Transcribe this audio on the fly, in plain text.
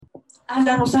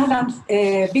أهلا وسهلا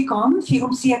بكم في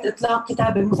أمسية إطلاق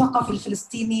كتاب المثقف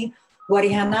الفلسطيني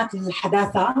ورهانات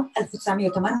الحداثة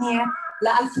 1908 ل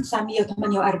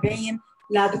 1948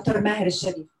 لدكتور ماهر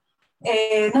الشريف.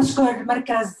 نشكر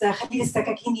مركز خليل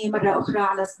السكاكيني مرة أخرى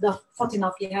على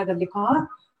استضافتنا في هذا اللقاء،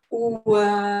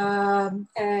 وبدي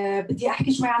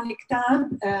أحكي شوي عن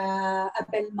الكتاب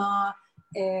قبل ما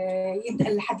يبدأ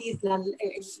الحديث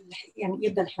يعني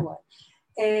يبدأ الحوار.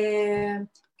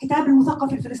 كتاب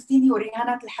المثقف الفلسطيني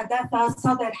ورهانات الحداثة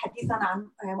صادر حديثاً عن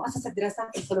مؤسسة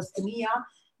الدراسات الفلسطينية،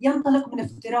 ينطلق من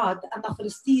افتراض أن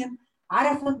فلسطين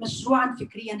عرفت مشروعاً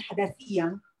فكرياً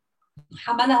حداثياً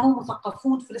حمله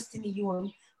مثقفون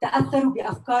فلسطينيون تأثروا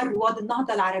بأفكار رواد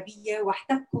النهضة العربية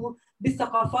واحتكوا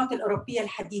بالثقافات الأوروبية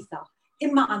الحديثة،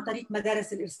 إما عن طريق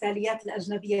مدارس الإرساليات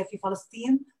الأجنبية في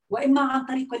فلسطين، وإما عن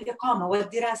طريق الإقامة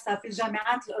والدراسة في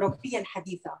الجامعات الأوروبية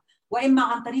الحديثة، وإما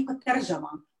عن طريق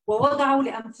الترجمة، ووضعوا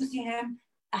لأنفسهم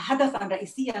هدفاً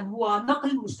رئيسياً هو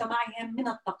نقل مجتمعهم من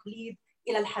التقليد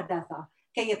إلى الحداثة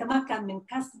كي يتمكن من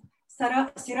كسب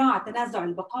صراع تنازع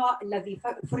البقاء الذي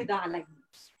فرض عليه.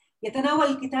 يتناول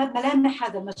الكتاب ملامح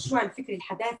هذا المشروع الفكري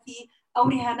الحداثي أو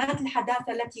رهانات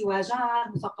الحداثة التي واجهها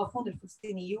المثقفون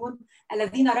الفلسطينيون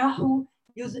الذين راحوا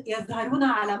يظهرون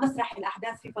على مسرح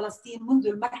الأحداث في فلسطين منذ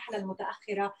المرحلة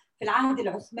المتأخرة في العهد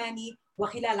العثماني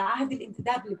وخلال عهد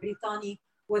الانتداب البريطاني،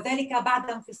 وذلك بعد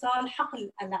انفصال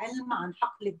حقل العلم عن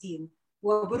حقل الدين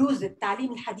وبروز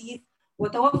التعليم الحديث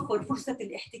وتوفر فرصة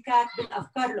الاحتكاك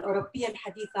بالأفكار الأوروبية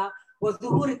الحديثة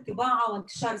وظهور الطباعة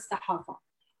وانتشار الصحافة.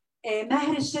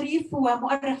 ماهر الشريف هو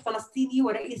مؤرخ فلسطيني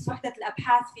ورئيس وحدة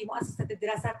الأبحاث في مؤسسة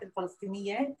الدراسات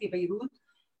الفلسطينية في بيروت.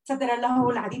 صدر له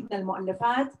العديد من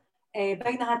المؤلفات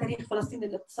بينها تاريخ فلسطين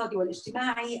الاقتصادي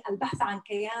والاجتماعي، البحث عن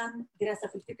كيان، دراسة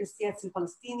في الفكر السياسي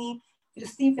الفلسطيني،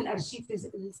 فلسطين في الأرشيف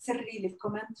السري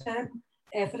للكومنترن،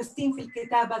 فلسطين في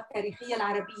الكتابة التاريخية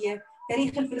العربية،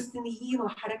 تاريخ الفلسطينيين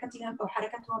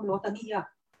وحركتهم الوطنية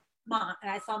مع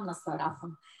عصام نصار. عفوا.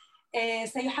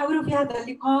 سيحاور في هذا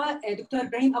اللقاء دكتور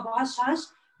إبراهيم أبو عشعش،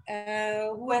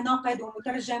 هو ناقد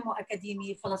ومترجم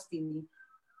وأكاديمي فلسطيني.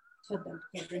 تفضل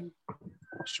دكتور إبراهيم.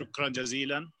 شكرا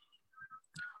جزيلا.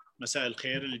 مساء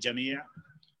الخير للجميع.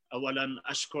 أولا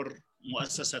أشكر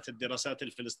مؤسسة الدراسات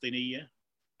الفلسطينية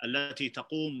التي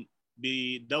تقوم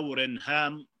بدور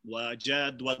هام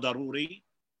وجاد وضروري.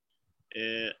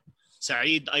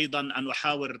 سعيد أيضا أن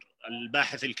أحاور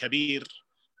الباحث الكبير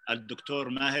الدكتور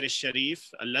ماهر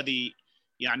الشريف الذي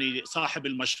يعني صاحب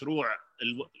المشروع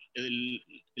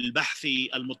البحثي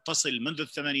المتصل منذ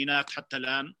الثمانينات حتى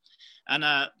الآن.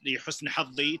 أنا لحسن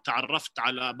حظي تعرفت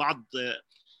على بعض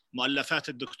مؤلفات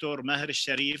الدكتور ماهر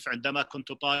الشريف عندما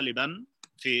كنت طالبا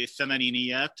في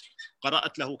الثمانينيات.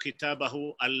 قرأت له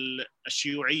كتابه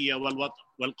الشيوعية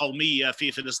والقومية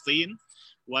في فلسطين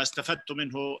واستفدت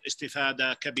منه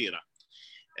استفادة كبيرة.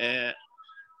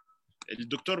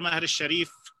 الدكتور ماهر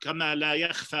الشريف كما لا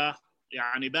يخفى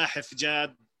يعني باحث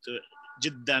جاد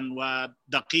جدا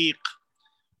ودقيق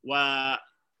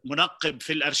ومنقب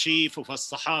في الأرشيف وفي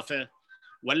الصحافة،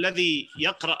 والذي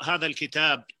يقرأ هذا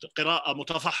الكتاب قراءة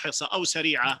متفحصة أو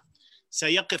سريعة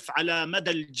سيقف على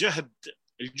مدى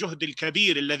الجهد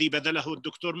الكبير الذي بذله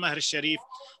الدكتور ماهر الشريف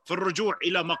في الرجوع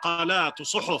إلى مقالات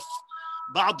وصحف،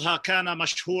 بعضها كان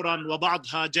مشهورا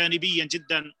وبعضها جانبيا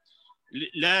جدا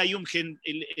لا يمكن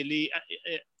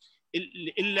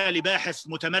إلا لباحث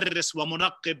متمرس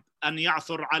ومنقب أن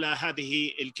يعثر على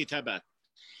هذه الكتابات.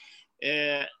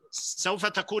 سوف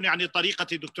تكون يعني طريقة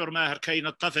دكتور ماهر كي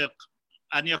نتفق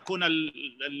أن يكون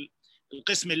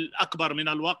القسم الأكبر من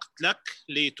الوقت لك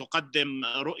لتقدم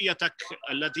رؤيتك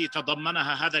التي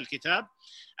تضمنها هذا الكتاب.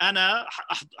 أنا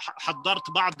حضرت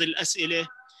بعض الأسئلة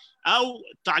أو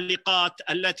التعليقات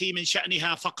التي من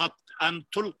شأنها فقط أن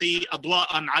تلقي أضواء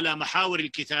على محاور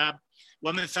الكتاب،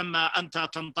 ومن ثم أنت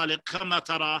تنطلق كما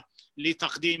ترى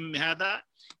لتقديم هذا.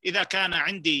 إذا كان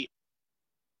عندي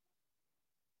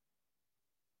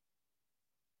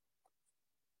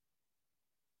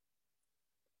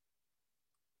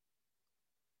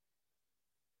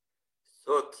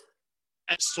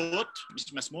الصوت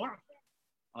مش مسموع.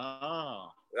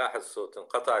 راح الصوت،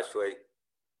 انقطع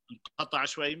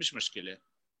شوي. مش مشكلة.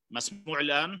 مسموع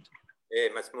الآن؟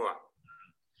 ايه مسموع.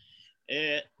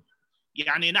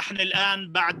 يعني نحن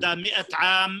الآن بعد 100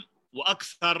 عام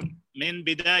وأكثر من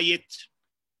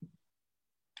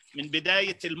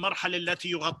بداية المرحلة التي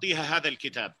يغطيها هذا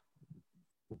الكتاب.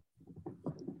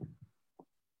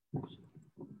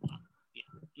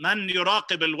 من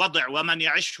يراقب الوضع ومن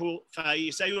يعيشه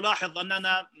فسيلاحظ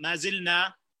أننا ما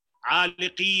زلنا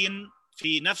عالقين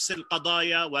في نفس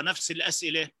القضايا ونفس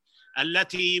الأسئلة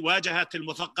التي واجهت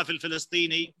المثقف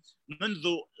الفلسطيني منذ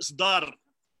إصدار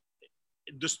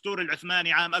الدستور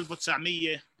العثماني عام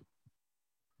 1900،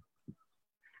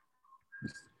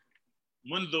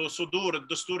 منذ صدور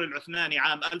الدستور العثماني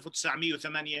عام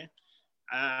 1908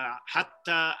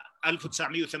 حتى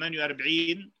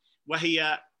 1948،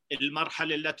 وهي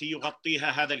المرحلة التي يغطيها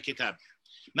هذا الكتاب.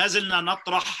 ما زلنا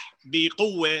نطرح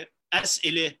بقوة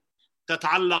أسئلة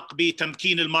تتعلق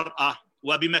بتمكين المرأة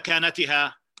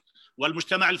وبمكانتها،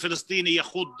 والمجتمع الفلسطيني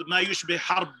يخوض ما يشبه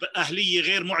حرب أهلية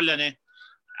غير معلنة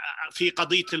في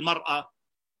قضية المرأة.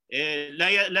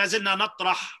 لا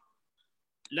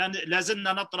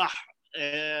زلنا نطرح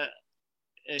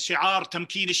شعار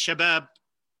تمكين الشباب،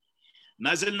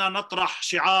 ما زلنا نطرح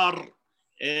شعار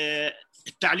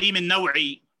التعليم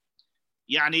النوعي.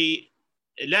 يعني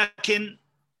لكن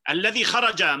الذي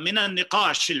خرج من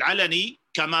النقاش العلني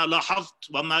كما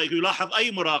لاحظت وما يلاحظ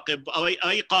أي مراقب أو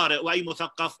أي قارئ وأي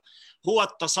مثقف هو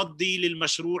التصدي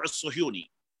للمشروع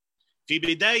الصهيوني. في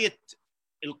بداية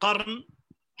القرن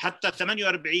حتى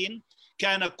 48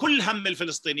 كان كل هم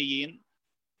الفلسطينيين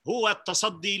هو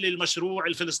التصدي للمشروع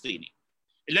الفلسطيني،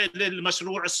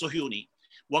 للمشروع الصهيوني،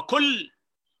 وكل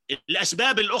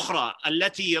الأسباب الأخرى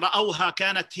التي رأوها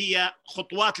كانت هي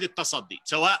خطوات للتصدي،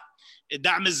 سواء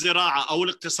دعم الزراعة أو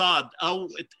الاقتصاد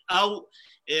أو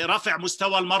رفع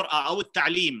مستوى المرأة أو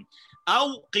التعليم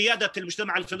أو قيادة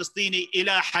المجتمع الفلسطيني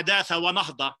إلى حداثة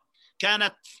ونهضة،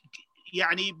 كانت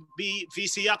يعني في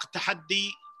سياق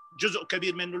تحدي جزء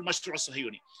كبير منه المشروع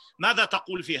الصهيوني. ماذا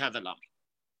تقول في هذا الأمر؟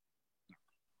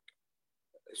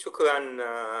 شكرا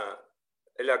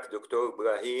لك دكتور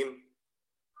إبراهيم،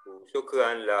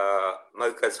 وشكرا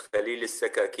لمركز خليل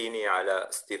السكاكيني على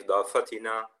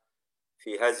استضافتنا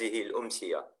في هذه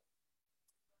الأمسية.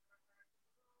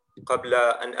 قبل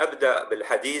أن أبدأ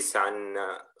بالحديث عن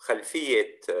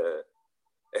خلفية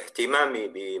اهتمامي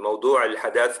بموضوع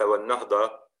الحداثة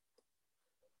والنهضة،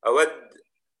 أود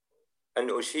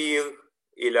أن أشير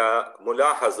إلى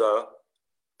ملاحظة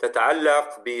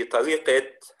تتعلق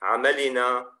بطريقة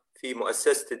عملنا في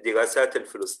مؤسسة الدراسات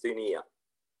الفلسطينية.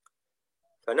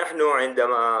 فنحن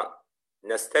عندما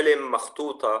نستلم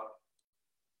مخطوطة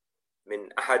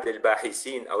من أحد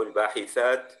الباحثين أو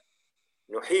الباحثات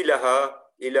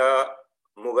نحيلها إلى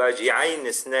مراجعين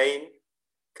اثنين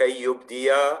كي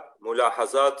يبديا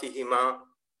ملاحظاتهما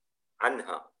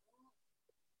عنها.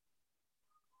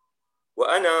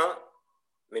 وأنا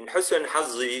من حسن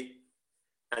حظي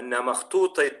أن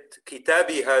مخطوطة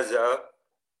كتابي هذا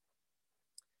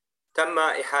تم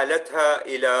إحالتها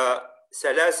إلى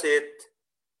 3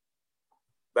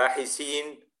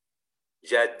 باحثين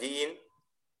جادين،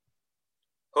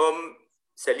 هم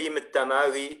سليم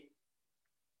التماري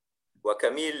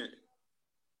وكميل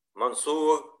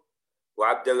منصور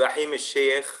وعبد الرحيم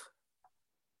الشيخ،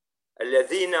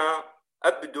 الذين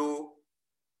أبدوا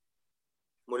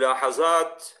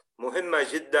ملاحظات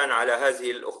مهمة جدا على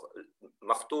هذه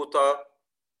المخطوطة.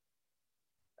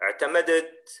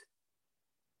 اعتمدت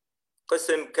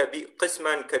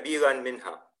قسما كبيرا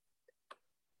منها،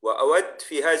 وأود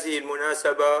في هذه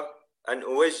المناسبة أن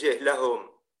أوجه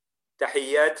لهم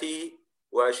تحياتي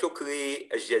وشكري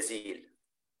الجزيل.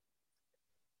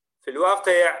 في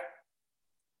الواقع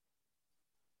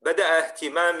بدأ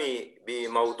اهتمامي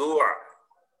بموضوع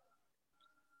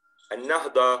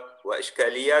النهضة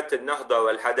وإشكاليات النهضة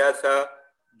والحداثة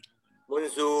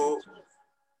منذ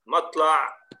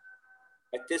مطلع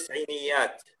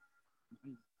التسعينيات.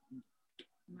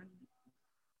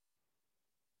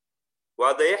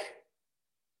 واضح؟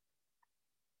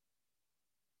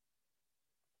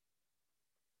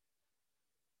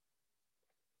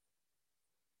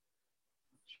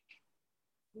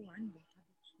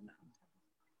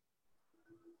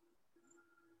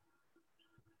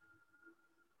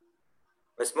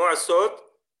 مسموع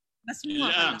الصوت؟ مسموع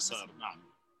الآن صار.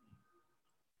 نعم.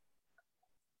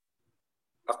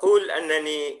 أقول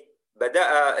أنني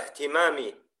بدأ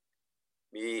اهتمامي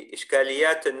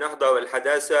بإشكاليات النهضة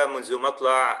والحداثة منذ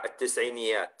مطلع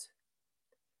التسعينيات.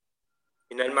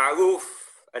 من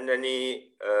المعروف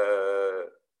أنني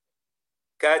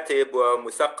كاتب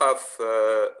ومثقف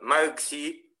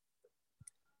ماركسي.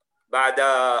 بعد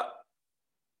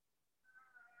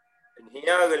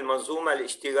انهيار المنظومة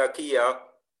الاشتراكية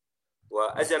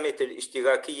وأزمة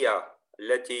الاشتراكية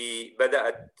التي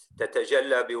بدأت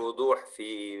تتجلى بوضوح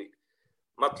في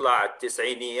مطلع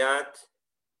التسعينيات،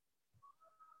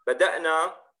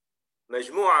 بدأنا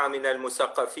مجموعة من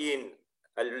المثقفين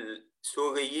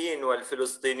السوريين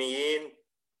والفلسطينيين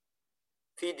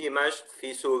في دمشق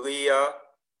في سوريا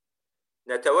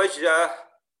نتوجه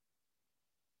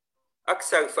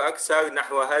أكثر فأكثر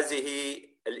نحو هذه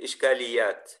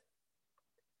الإشكاليات،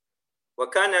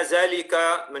 وكان ذلك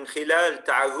من خلال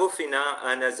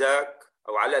تعرفنا آنذاك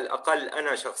أو على الأقل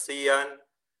أنا شخصياً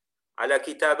على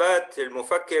كتابات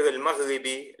المفكر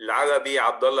المغربي العربي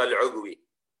عبد الله العروي.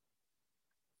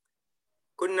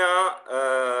 كنا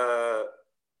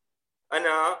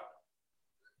أنا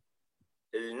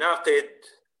الناقد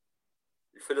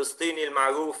الفلسطيني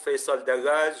المعروف فيصل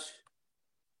دراج،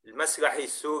 المسرحي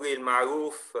السوري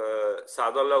المعروف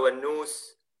سعد الله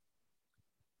ونوس،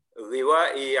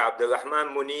 الروائي عبد الرحمن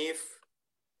منيف،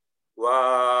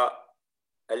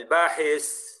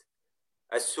 والباحث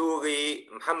السوري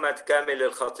محمد كامل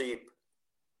الخطيب.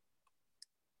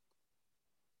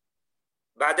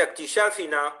 بعد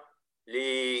اكتشافنا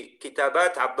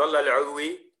لكتابات عبد الله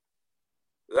العروي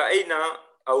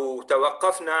رأينا أو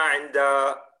توقفنا عند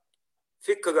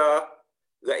فكرة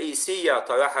رئيسية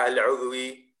طرحها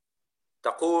العروي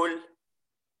تقول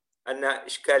أن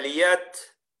إشكاليات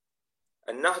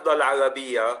النهضة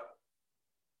العربية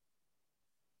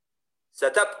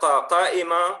ستبقى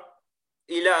قائمة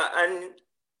إلى أن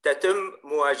تتم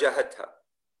مواجهتها،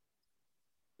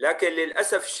 لكن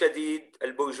للأسف الشديد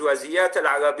البرجوازيات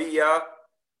العربية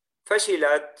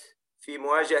فشلت في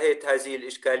مواجهة هذه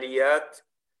الإشكاليات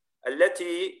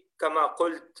التي كما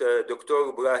قلت دكتور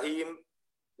إبراهيم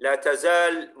لا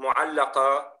تزال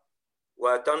معلقة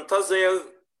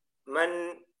وتنتظر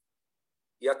من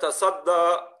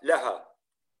يتصدى لها.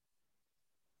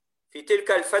 في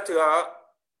تلك الفترة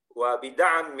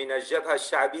وبدعم من الجبهة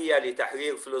الشعبية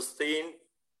لتحرير فلسطين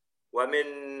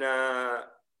ومن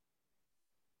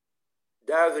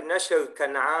دار نشر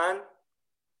كنعان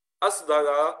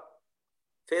أصدر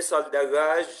فيصل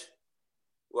دراج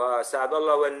وسعد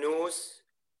الله ونوس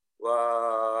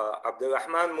وعبد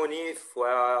الرحمن منيف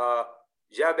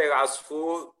وجابر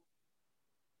عصفور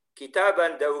كتابا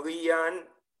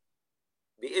دوريا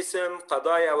باسم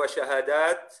قضايا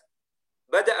وشهادات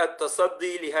بدأ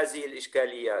التصدي لهذه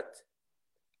الإشكاليات.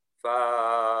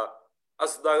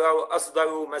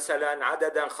 فأصدروا مثلا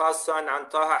عددا خاصا عن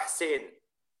طه حسين،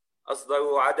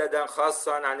 أصدروا عددا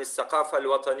خاصا عن الثقافة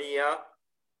الوطنية،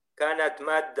 كانت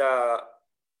مادة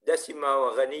دسمة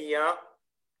وغنية.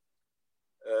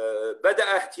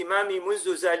 بدأ اهتمامي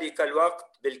منذ ذلك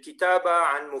الوقت بالكتابة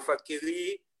عن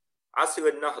مفكري عصر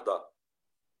النهضة،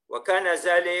 وكان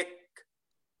ذلك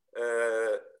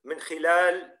من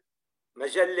خلال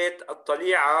مجلة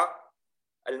الطليعة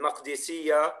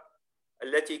المقدسية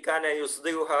التي كان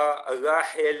يصدرها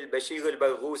الراحل بشير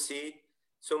البرغوثي،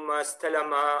 ثم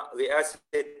استلم رئاسة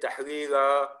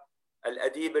تحريرها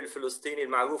الأديب الفلسطيني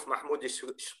المعروف محمود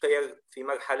الشقير في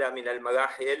مرحلة من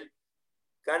المراحل.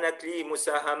 كانت لي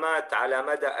مساهمات على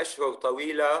مدى أشهر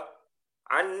طويلة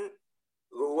عن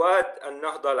رواد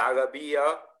النهضة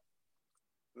العربية،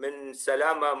 من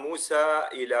سلامة موسى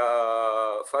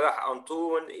إلى فرح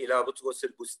أنطون إلى بطرس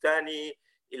البستاني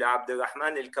إلى عبد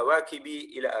الرحمن الكواكبي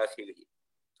إلى آخره.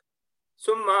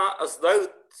 ثم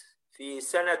أصدرت في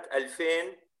سنة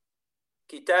 2000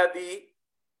 كتابي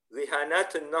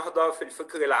رهانات النهضة في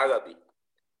الفكر العربي،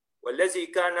 والذي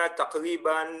كان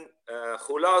تقريبا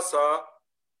خلاصة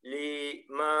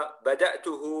لما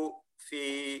بدأته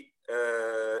في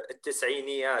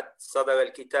التسعينيات. صدر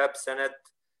الكتاب سنة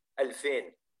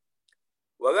 2000.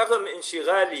 ورغم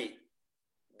انشغالي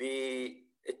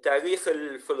بالتاريخ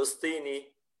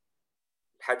الفلسطيني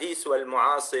الحديث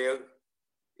والمعاصر،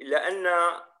 إلا أن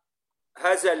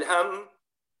هذا الهم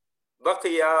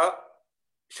بقي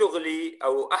شغلي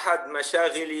أو أحد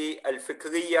مشاغلي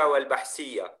الفكرية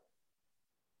والبحثية.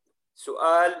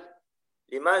 سؤال: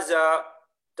 لماذا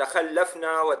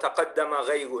تخلفنا وتقدم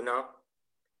غيرنا؟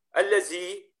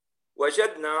 الذي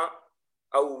وجدنا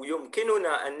أو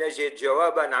يمكننا أن نجد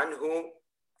جواباً عنه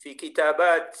في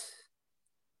كتابات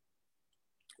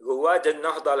رواد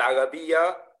النهضة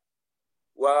العربية،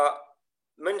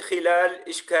 ومن خلال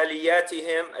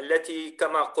إشكالياتهم التي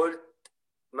كما قلت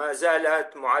ما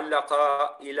زالت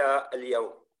معلقة إلى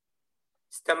اليوم.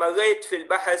 استمريت في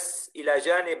البحث إلى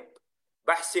جانب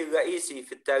بحثي الرئيسي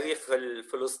في التاريخ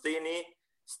الفلسطيني،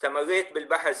 استمريت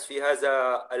بالبحث في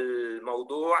هذا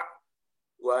الموضوع،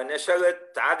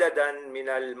 ونشرت عددا من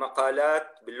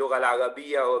المقالات باللغة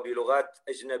العربية وبلغات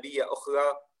أجنبية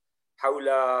أخرى حول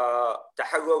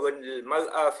تحرر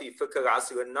المرأة في فكر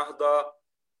عصر النهضة،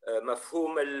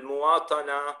 مفهوم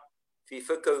المواطنة في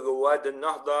فكر رواد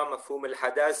النهضة، مفهوم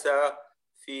الحداثة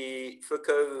في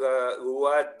فكر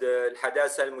رواد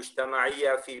الحداثة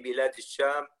المجتمعية في بلاد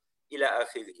الشام إلى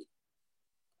آخره.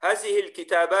 هذه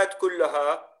الكتابات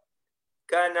كلها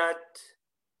كانت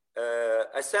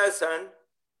أساساً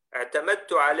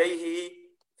اعتمدت عليه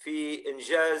في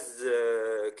إنجاز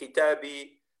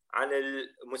كتابي عن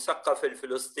المثقف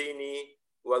الفلسطيني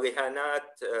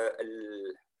ورهانات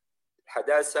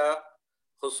الحداثة،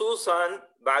 خصوصا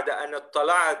بعد أن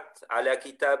اطلعت على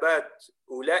كتابات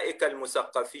أولئك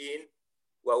المثقفين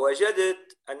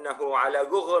ووجدت أنه على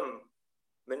الرغم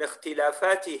من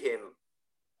اختلافاتهم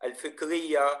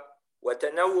الفكرية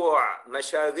وتنوع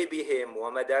مشاربهم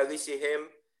ومدارسهم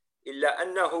إلا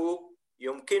أنه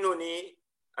يمكنني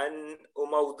أن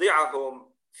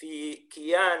أموضعهم في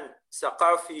كيان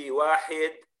ثقافي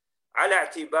واحد على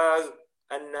اعتبار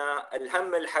أن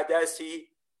الهم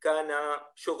الحداثي كان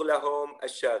شغلهم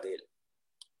الشاغل.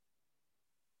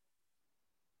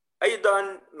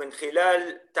 أيضا من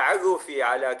خلال تعرفي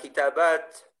على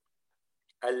كتابات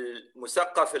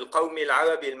المثقف القومي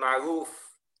العربي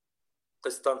المعروف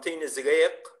قسطنطين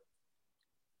زريق،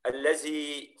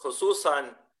 الذي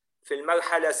خصوصا في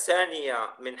المرحلة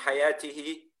الثانية من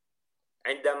حياته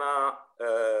عندما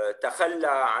تخلى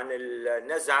عن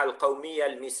النزعة القومية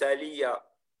المثالية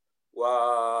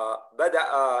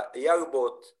وبدأ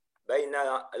يربط بين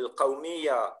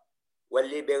القومية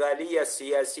والليبرالية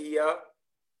السياسية،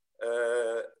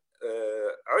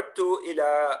 عدت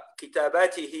إلى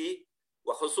كتاباته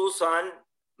وخصوصا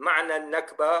معنى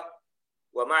النكبة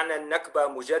ومعنى النكبة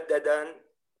مجددا،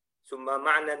 ثم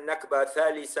معنى النكبة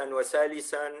ثالثا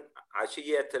وثالثا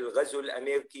عشية الغزو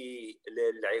الأمريكي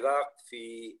للعراق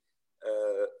في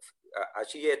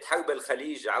عشية حرب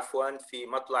الخليج عفوا في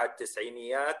مطلع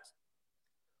التسعينيات.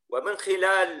 ومن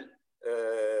خلال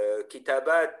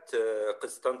كتابات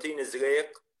قسطنطين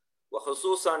زريق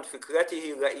وخصوصا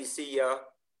فكرته الرئيسية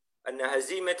أن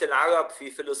هزيمة العرب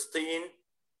في فلسطين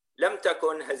لم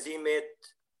تكن هزيمة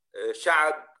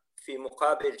شعب في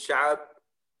مقابل شعب،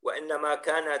 وإنما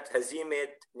كانت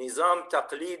هزيمة نظام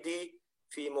تقليدي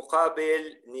في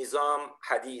مقابل نظام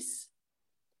حديث.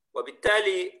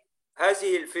 وبالتالي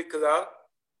هذه الفكرة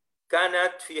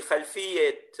كانت في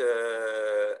خلفية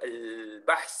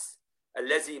البحث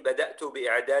الذي بدأت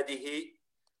بإعداده،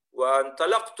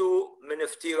 وانطلقت من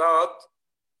افتراض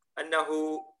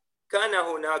أنه كان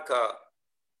هناك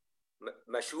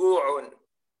مشروع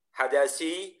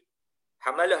حداثي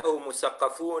حمله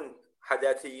مثقفون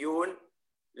حداثيون،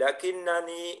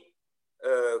 لكنني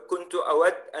كنت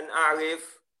أود أن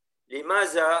أعرف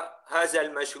لماذا هذا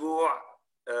المشروع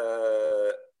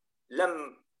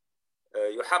لم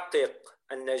يحقق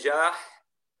النجاح.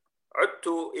 عدت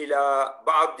إلى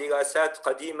بعض دراسات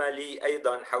قديمة لي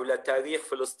أيضا حول تاريخ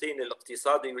فلسطين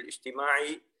الاقتصادي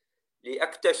والاجتماعي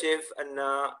لأكتشف أن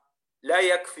لا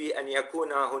يكفي أن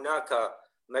يكون هناك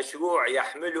مشروع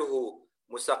يحمله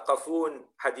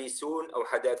مثقفون حديثون أو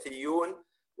حداثيون،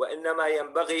 وإنما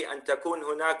ينبغي أن تكون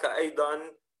هناك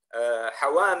أيضا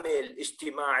حوامل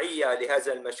اجتماعية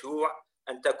لهذا المشروع،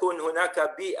 أن تكون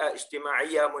هناك بيئة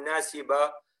اجتماعية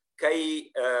مناسبة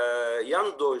كي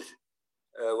ينضج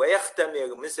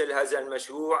ويختمر مثل هذا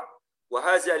المشروع.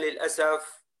 وهذا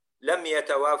للأسف لم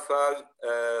يتوافر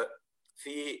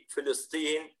في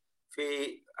فلسطين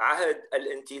في عهد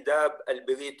الانتداب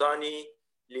البريطاني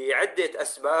لعدة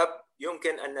أسباب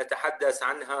يمكن أن نتحدث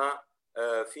عنها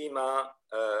فيما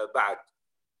بعد.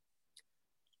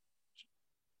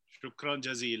 شكرا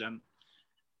جزيلا.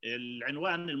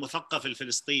 العنوان المثقف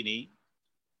الفلسطيني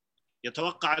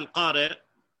يتوقع القارئ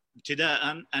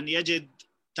ابتداء أن يجد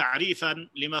تعريفا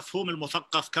لمفهوم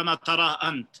المثقف كما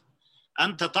تراه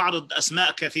أنت تعرض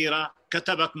أسماء كثيرة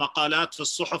كتبت مقالات في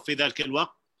الصحف في ذلك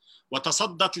الوقت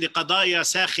وتصدت لقضايا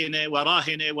ساخنة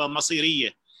وراهنة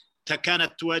ومصيرية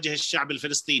كانت تواجه الشعب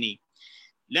الفلسطيني،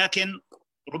 لكن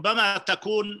ربما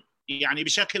تكون يعني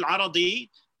بشكل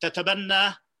عرضي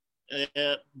تتبنى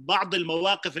بعض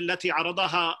المواقف التي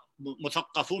عرضها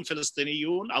مثقفون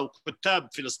فلسطينيون أو كتاب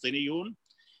فلسطينيون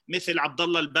مثل عبد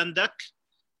الله البندك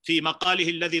في مقاله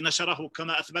الذي نشره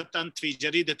كما أثبت أنت في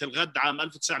جريدة الغد عام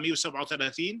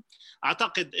 1937.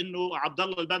 أعتقد أنه عبد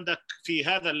الله البندك في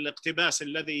هذا الاقتباس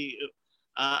الذي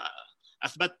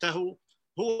أثبته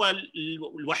هو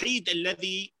الوحيد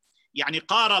الذي يعني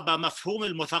قارب مفهوم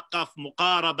المثقف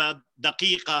مقاربة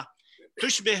دقيقة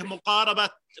تشبه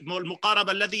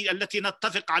المقاربة التي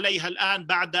نتفق عليها الآن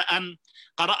بعد أن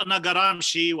قرأنا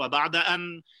جرامشي وبعد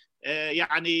أن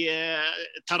يعني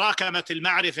تراكمت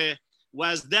المعرفة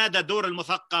وازداد دور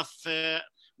المثقف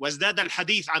وازداد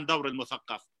الحديث عن دور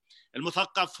المثقف.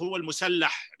 المثقف هو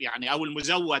المسلح يعني أو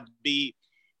المزود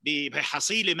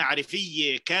بحصيلة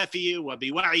معرفية كافية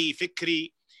وبوعي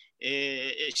فكري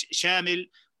شامل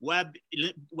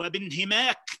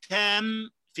وبانهماك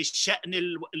تام في الشأن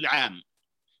العام.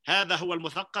 هذا هو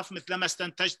المثقف مثلما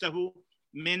استنتجته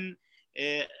من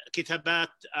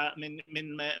كتابات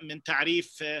من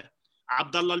تعريف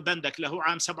عبد الله البندك له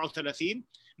عام 37.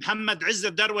 محمد عز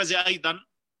الدروزي أيضا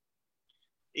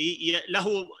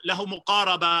له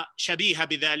مقاربة شبيهة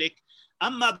بذلك.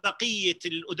 أما بقية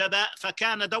الأدباء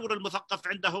فكان دور المثقف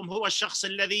عندهم هو الشخص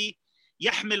الذي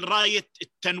يحمل راية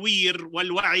التنوير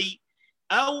والوعي،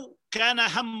 أو كان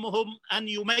همهم أن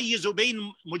يميزوا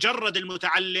بين مجرد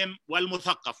المتعلم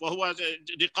والمثقف، وهو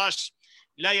نقاش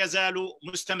لا يزال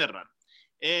مستمرا.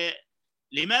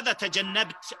 لماذا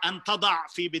تجنبت أن تضع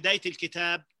في بداية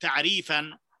الكتاب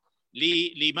تعريفا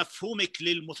لمفهومك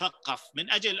للمثقف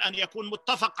من أجل أن يكون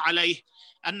متفق عليه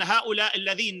أن هؤلاء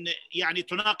الذين يعني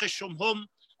تناقشهم هم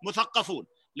مثقفون،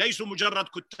 ليسوا مجرد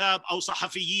كتاب أو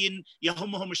صحفيين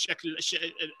يهمهم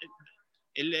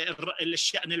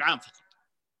الشأن العام فقط؟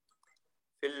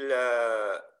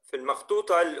 في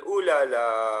المخطوطة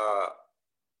الأولى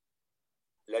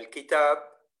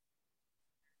للكتاب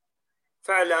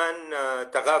فعلا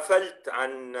تغافلت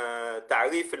عن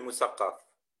تعريف المثقف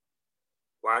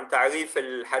وعن تعريف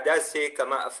الحداثة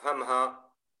كما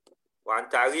أفهمها، وعن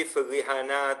تعريف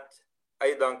الرهانات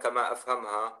أيضا كما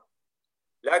أفهمها.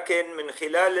 لكن من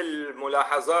خلال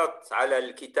الملاحظات على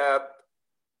الكتاب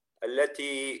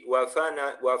التي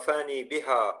وافاني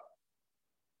بها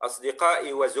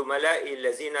أصدقائي وزملائي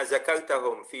الذين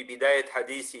ذكرتهم في بداية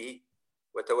حديثي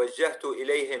وتوجهت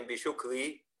إليهم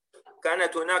بشكري،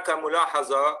 كانت هناك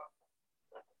ملاحظة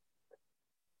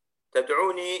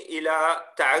تدعوني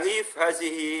إلى تعريف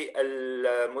هذه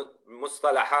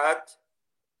المصطلحات.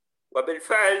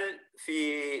 وبالفعل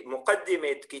في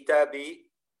مقدمة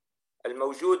كتابي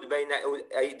الموجود بين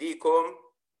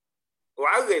أيديكم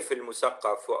أعرف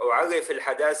المثقف وأعرف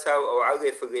الحداثة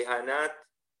وأعرف الرهانات.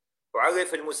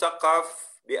 أعرف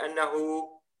المثقف بأنه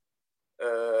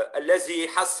الذي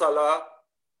حصل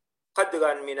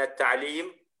قدرا من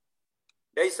التعليم،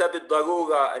 ليس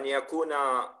بالضرورة أن يكون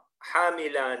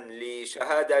حاملا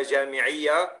لشهادة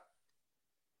جامعية،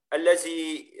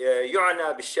 الذي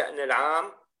يعنى بالشأن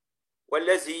العام،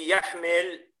 والذي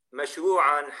يحمل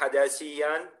مشروعا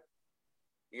حداثيا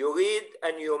يريد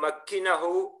أن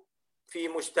يمكنه في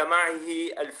مجتمعه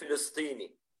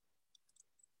الفلسطيني،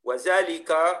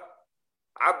 وذلك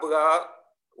عبر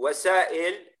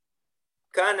وسائل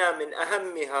كان من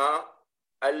أهمها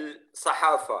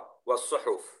الصحافة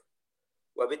والصحف.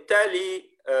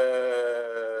 وبالتالي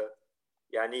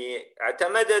يعني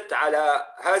اعتمدت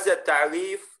على هذا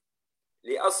التعريف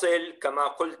لأصل كما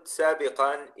قلت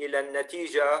سابقا إلى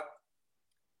النتيجة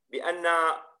بأن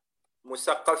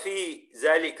مثقفي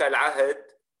ذلك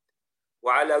العهد،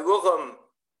 وعلى الرغم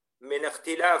من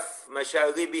اختلاف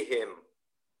مشاربهم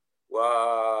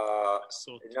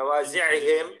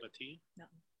ونوازعهم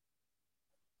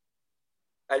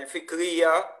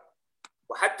الفكرية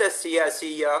وحتى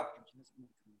السياسية،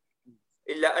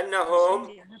 إلا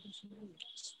أنهم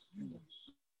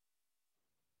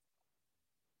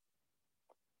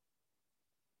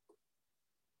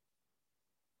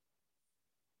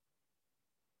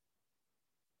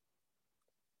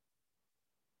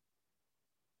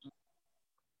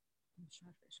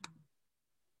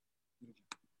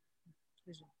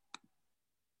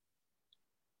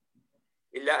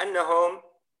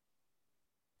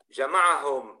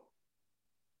جمعهم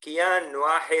كيان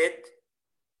واحد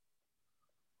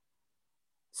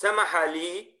سمح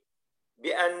لي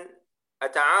بأن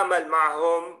أتعامل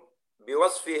معهم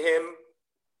بوصفهم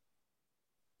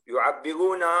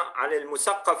يعبرون عن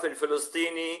المثقف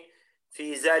الفلسطيني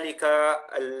في ذلك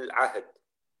العهد.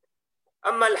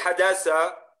 أما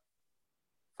الحداثة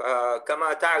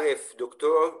فكما تعرف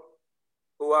دكتور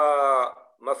هو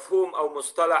مفهوم أو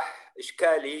مصطلح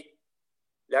إشكالي،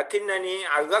 لكنني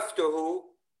عرفته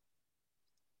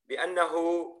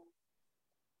بأنه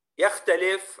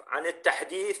يختلف عن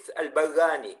التحديث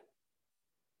البراني.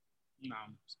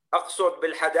 نعم. أقصد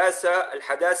بالحداثة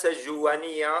الحداثة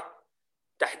الجوانية.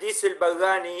 التحديث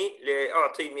البراني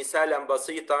لأعطي مثالا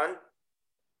بسيطا،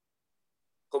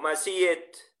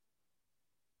 خماسية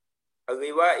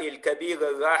الروائي الكبير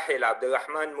الراحل عبد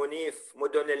الرحمن منيف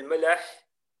مدن الملح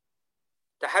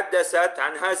تحدثت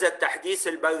عن هذا التحديث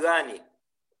البراني.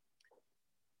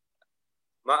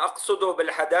 ما أقصده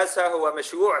بالحداثة هو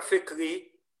مشروع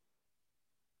فكري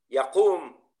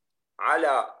يقوم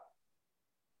على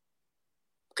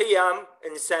قيم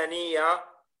إنسانية،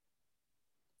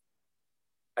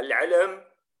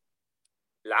 العلم،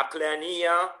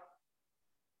 العقلانية،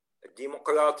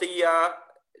 الديمقراطية،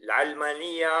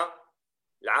 العلمانية،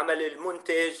 العمل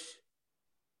المنتج،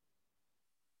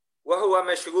 وهو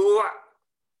مشروع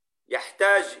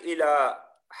يحتاج إلى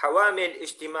حوامل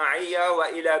اجتماعية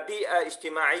وإلى بيئة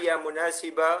اجتماعية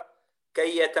مناسبة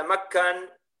كي يتمكن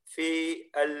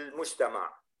في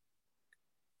المجتمع.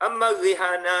 أما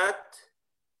الرهانات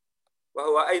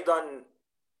وهو أيضا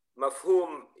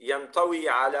مفهوم ينطوي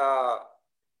على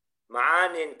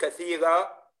معان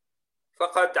كثيرة،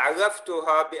 فقط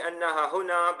عرفتها بأنها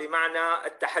هنا بمعنى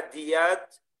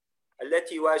التحديات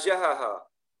التي واجهها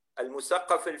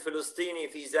المثقف الفلسطيني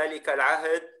في ذلك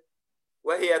العهد،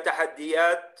 وهي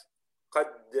تحديات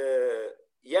قد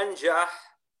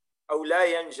ينجح أو لا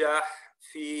ينجح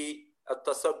في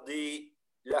التصدي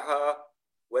لها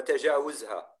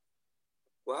وتجاوزها،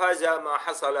 وهذا ما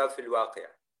حصل في الواقع.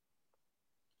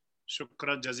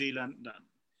 شكرا جزيلا.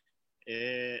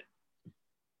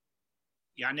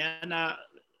 يعني أنا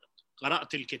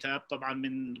قرأت الكتاب طبعا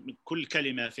من كل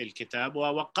كلمة في الكتاب،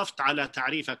 ووقفت على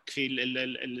تعريفك في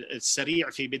السريع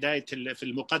في بداية في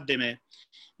المقدمة،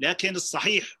 لكن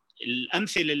الصحيح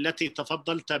الأمثلة التي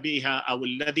تفضلت بها أو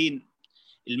الذين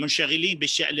المنشغلين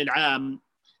بالشأن العام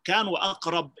كانوا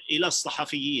أقرب إلى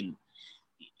الصحفيين.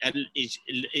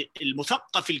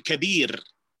 المثقف الكبير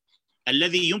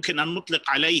الذي يمكن أن نطلق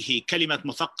عليه كلمة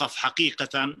مثقف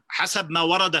حقيقة حسب ما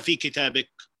ورد في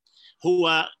كتابك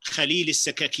هو خليل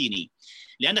السكاكيني،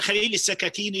 لأن خليل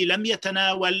السكاكيني لم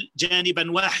يتناول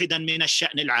جانبا واحدا من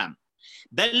الشأن العام،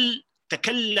 بل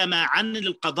تكلم عن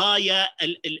القضايا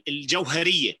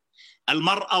الجوهرية،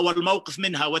 المرأة والموقف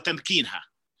منها وتمكينها،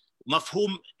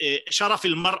 مفهوم شرف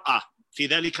المرأة في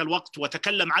ذلك الوقت،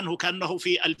 وتكلم عنه كأنه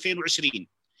في 2020.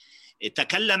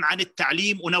 تكلم عن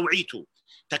التعليم ونوعيته،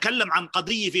 تكلم عن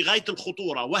قضية في غاية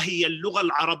الخطورة وهي اللغة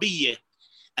العربية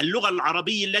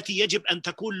التي يجب أن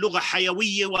تكون لغة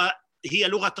حيوية، وهي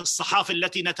لغة الصحافة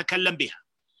التي نتكلم بها.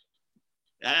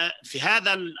 في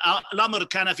هذا الأمر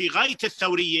كان في غاية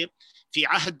الثورية في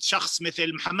عهد شخص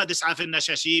مثل محمد إسعاف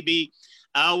النشاشيبي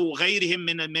أو غيرهم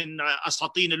من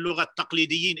أساطين اللغة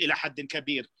التقليديين إلى حد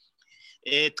كبير.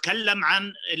 تكلم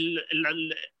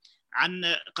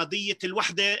عن قضية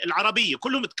الوحدة العربية،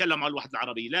 كلهم تكلموا عن الوحدة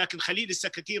العربية، لكن خليل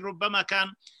السكاكين ربما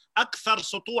كان أكثر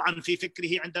سطوعا في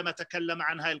فكره عندما تكلم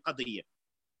عن هذه القضية.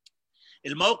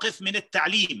 الموقف من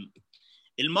التعليم،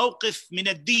 الموقف من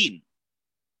الدين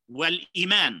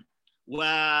والإيمان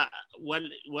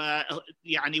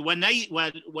يعني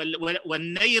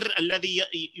والنير الذي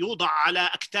يوضع على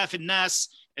أكتاف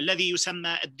الناس الذي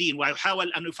يسمى الدين،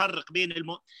 ويحاول أن يفرق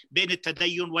بين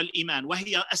التدين والإيمان،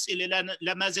 وهي أسئلة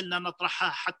لا زلنا نطرحها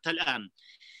حتى الآن.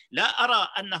 لا أرى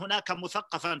أن هناك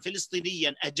مثقفا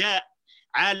فلسطينيا أجاء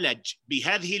عالج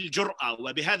بهذه الجرأة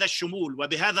وبهذا الشمول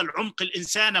وبهذا العمق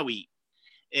الإنسانوي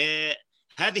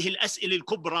هذه الأسئلة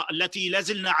الكبرى التي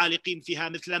لازلنا عالقين فيها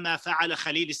مثل ما فعل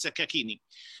خليل السكاكيني.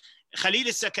 خليل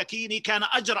السكاكيني كان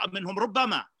أجرأ منهم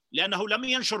ربما، لأنه لم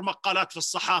ينشر مقالات في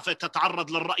الصحافة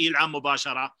تتعرض للرأي العام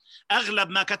مباشرة، أغلب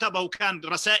ما كتبه كان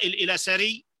رسائل إلى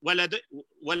سري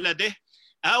ولده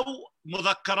أو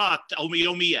مذكرات أو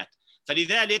يوميات،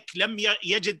 فلذلك لم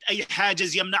يجد أي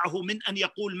حاجز يمنعه من أن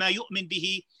يقول ما يؤمن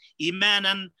به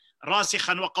إيمانا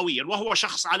راسخا وقويا، وهو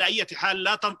شخص على أي حال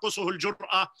لا تنقصه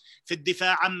الجرأة في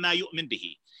الدفاع عما يؤمن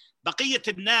به. بقية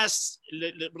الناس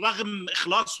رغم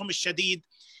إخلاصهم الشديد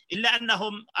إلا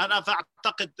أنهم أنا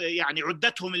أعتقد يعني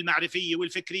عدتهم المعرفية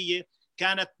والفكرية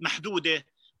كانت محدودة،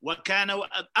 وكانوا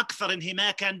أكثر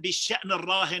انهماكا بالشأن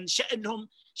الراهن،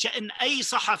 شأن أي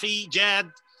صحفي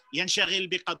جاد ينشغل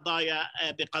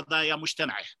بقضايا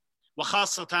مجتمعه،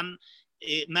 وخاصة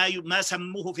ما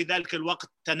سموه في ذلك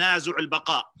الوقت تنازع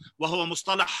البقاء، وهو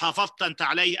مصطلح حافظت أنت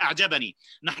عليه أعجبني.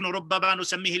 نحن ربما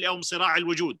نسميه اليوم صراع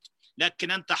الوجود،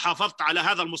 لكن أنت حافظت على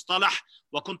هذا المصطلح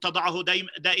وكنت تضعه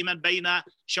دائما بين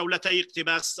شولتي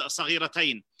اقتباس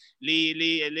صغيرتين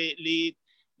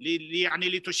يعني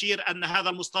لتشير أن هذا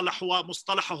المصطلح هو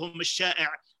مصطلحهم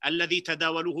الشائع الذي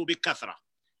تداولوه بكثرة.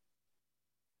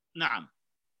 نعم.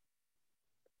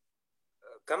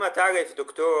 كما تعرف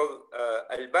دكتور،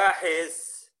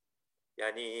 الباحث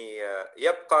يعني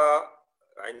يبقى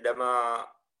عندما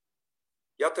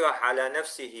يطرح على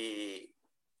نفسه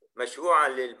مشروعا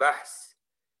للبحث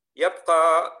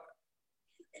يبقى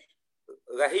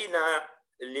رهينا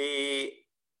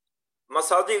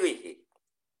لمصادره.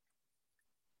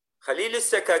 خليل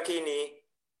السكاكيني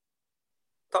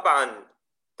طبعا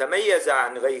تميز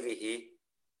عن غيره،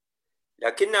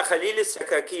 لكن خليل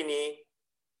السكاكيني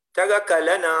ترك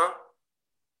لنا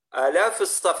آلاف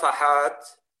الصفحات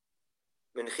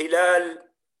من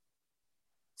خلال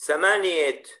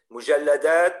 8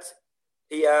 مجلدات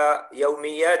هي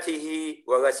يومياته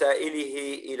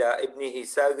ورسائله إلى ابنه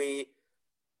ساري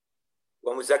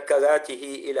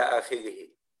ومذكراته إلى آخره.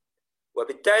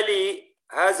 وبالتالي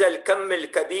هذا الكم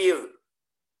الكبير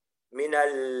من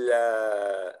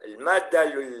المادة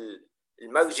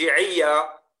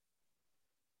المرجعية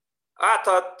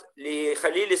أعطت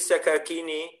لخليل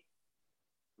السكاكيني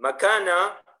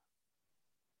مكانة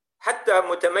حتى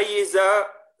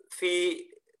متميزة في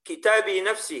كتاب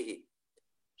نفسه،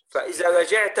 فإذا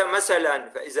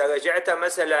رجعت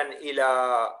مثلا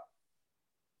إلى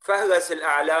فهرس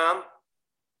الأعلام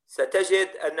ستجد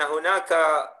أن هناك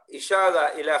إشارة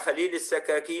إلى خليل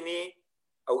السكاكيني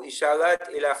أو إشارات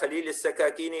إلى خليل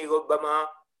السكاكيني ربما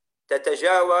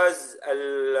تتجاوز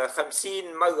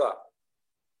 50 مرة،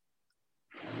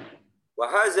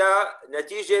 وهذا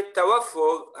نتيجة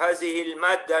توفر هذه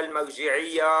المادة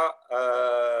المرجعية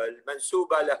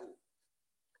المنسوبة له.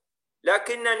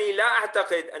 لكنني لا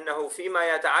أعتقد أنه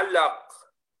فيما يتعلق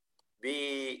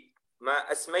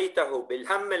بما أسميته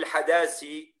بالهم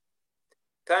الحداثي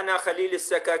كان خليل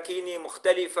السكاكيني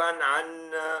مختلفا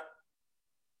عن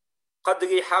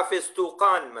قدر حافظ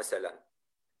طوقان مثلا،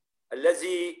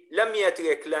 الذي لم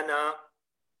يترك لنا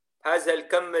هذا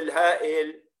الكم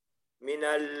الهائل من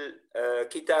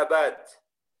الكتابات،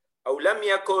 أو لم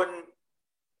يكن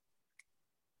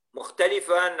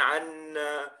مختلفا عن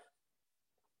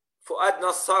فؤاد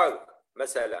نصار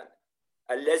مثلا،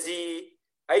 الذي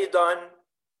أيضا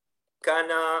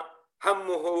كان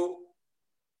همه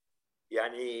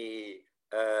يعني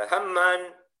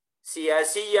هما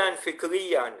سياسيا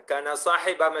فكريا، كان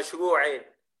صاحب مشروع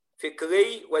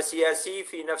فكري وسياسي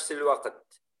في نفس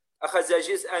الوقت، أخذ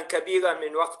جزءا كبيرا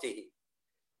من وقته.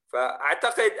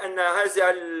 فأعتقد أن هذا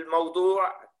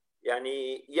الموضوع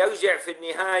يعني يرجع في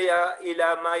النهاية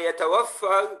إلى ما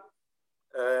يتوفر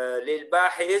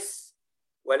للباحث،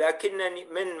 ولكنني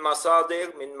من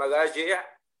مصادر من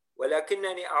مراجع،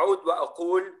 ولكنني أعود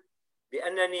وأقول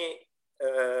بأنني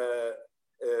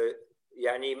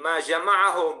يعني ما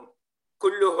جمعهم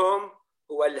كلهم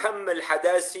هو الهم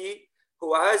الحداثي،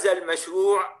 هو هذا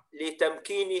المشروع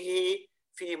لتمكينه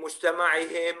في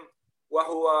مجتمعهم،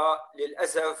 وهو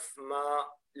للأسف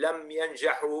ما لم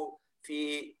ينجحوا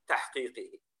في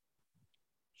تحقيقه.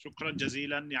 شكرا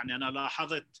جزيلا. يعني أنا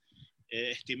لاحظت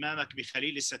اهتمامك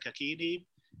بخليل السكاكيني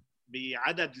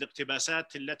بعدد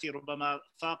الاقتباسات التي ربما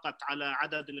فاقت على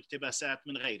عدد الاقتباسات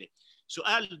من غيره.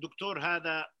 سؤال دكتور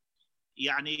هذا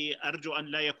يعني أرجو أن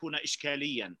لا يكون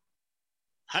إشكاليا.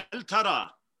 هل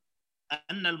ترى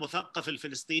أن المثقف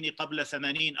الفلسطيني قبل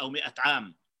 80 أو 100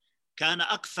 عام كان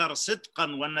أكثر صدقا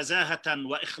ونزاهة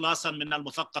وإخلاصا من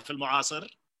المثقف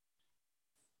المعاصر،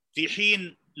 في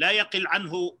حين لا يقل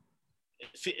عنه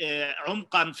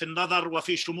عمقا في النظر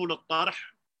وفي شمول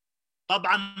الطرح؟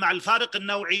 طبعا مع الفارق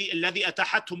النوعي الذي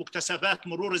أتاحته مكتسبات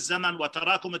مرور الزمن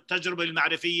وتراكم التجربة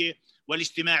المعرفية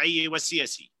والاجتماعية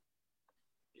والسياسية.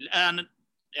 الآن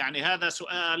يعني هذا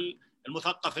سؤال،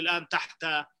 المثقف الآن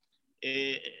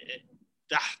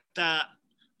تحت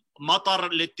مطر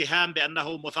الاتهام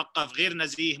بأنه مثقف غير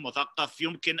نزيه، مثقف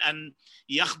يمكن أن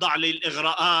يخضع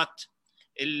للإغراءات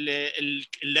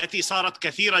التي صارت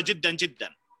كثيرة جدا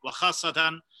جدا،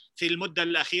 وخاصة في المدة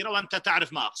الأخيرة، وأنت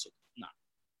تعرف ما أقصد. نعم.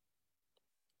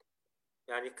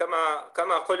 يعني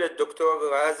كما قلت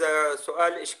دكتور، هذا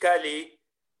سؤال إشكالي،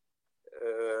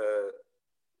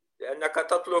 لأنك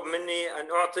تطلب مني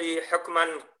أن أعطي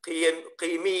حكما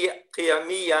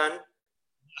قيميا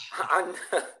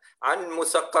عن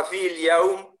مثقفي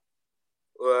اليوم،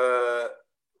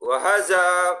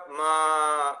 وهذا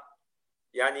ما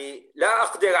يعني لا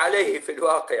أقدر عليه في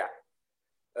الواقع.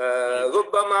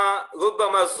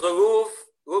 ربما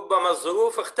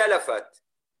الظروف اختلفت،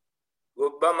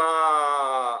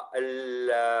 ربما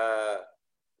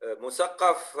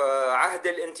المثقف عهد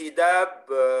الانتداب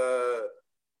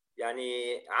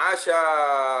يعني عاش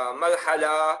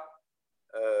مرحلة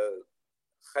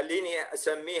خليني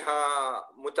أسميها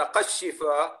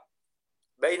متقشفة،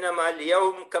 بينما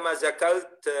اليوم كما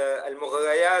ذكرت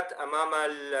المغريات أمام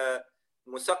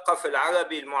المثقف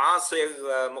العربي المعاصر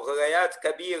مغريات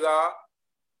كبيرة،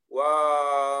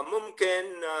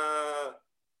 وممكن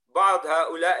بعض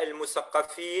هؤلاء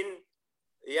المثقفين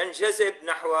ينجذب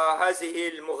نحو هذه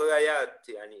المغريات.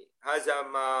 يعني هذا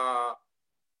ما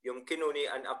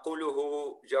يمكنني أن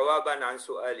أقوله جوابا عن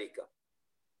سؤالك.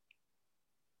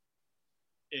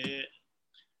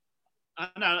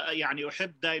 أنا يعني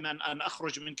أحب دائما أن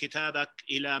أخرج من كتابك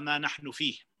إلى ما نحن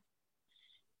فيه.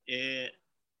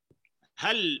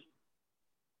 هل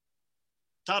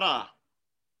ترى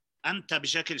أنت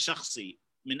بشكل شخصي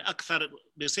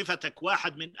بصفتك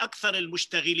واحد من أكثر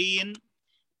المشتغلين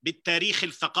بالتاريخ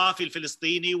الثقافي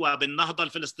الفلسطيني وبالنهضة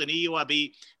الفلسطينية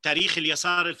وبتاريخ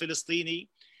اليسار الفلسطيني،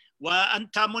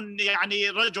 وأنت يعني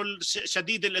رجل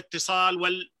شديد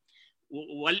الاتصال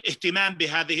والاهتمام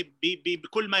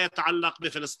بكل ما يتعلق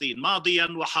بفلسطين ماضيا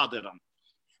وحاضرا،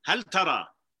 هل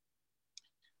ترى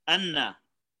أن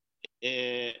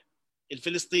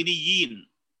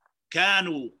الفلسطينيين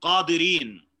كانوا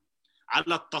قادرين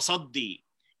على التصدي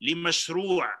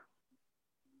لمشروع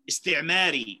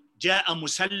استعماري جاء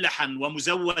مسلحا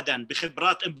ومزودا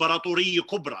بخبرات إمبراطورية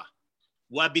كبرى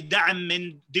وبدعم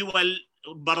من دول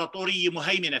إمبراطورية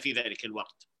مهيمنة في ذلك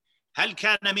الوقت. هل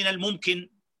كان من الممكن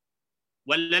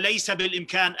ولا ليس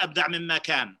بالإمكان أبدع مما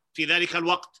كان في ذلك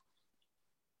الوقت؟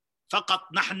 فقط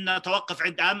نحن نتوقف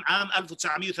عند عام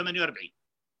 1948.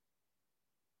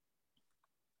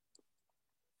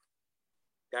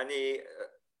 يعني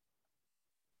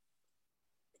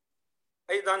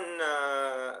أيضا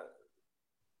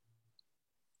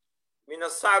من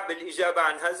الصعب الإجابة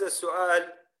عن هذا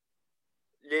السؤال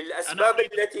للأسباب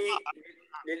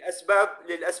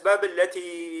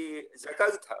التي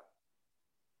ذكرتها.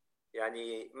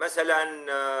 يعني مثلا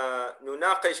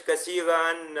نناقش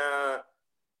كثيرا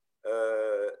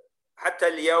حتى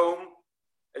اليوم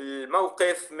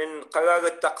الموقف من قرار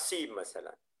التقسيم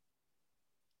مثلا،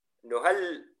 إنه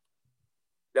هل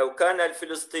لو كان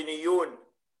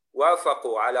الفلسطينيون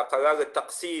وافقوا على قرار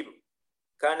التقسيم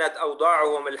كانت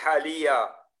أوضاعهم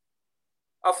الحالية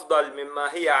أفضل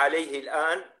مما هي عليه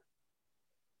الآن؟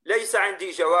 ليس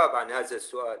عندي جواب عن هذا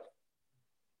السؤال.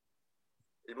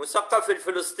 المثقف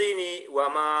الفلسطيني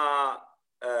وما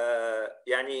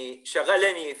يعني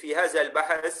شغلني في هذا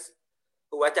البحث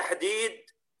هو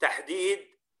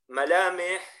تحديد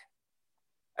ملامح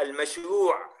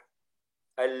المشروع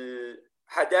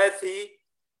الحداثي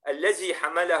الذي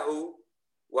حمله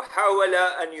وحاول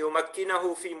أن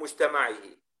يمكنه في مجتمعه.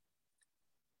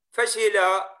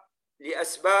 فشل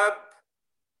لأسباب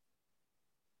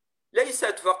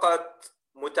ليست فقط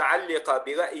متعلقة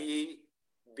برأيي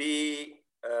بقوة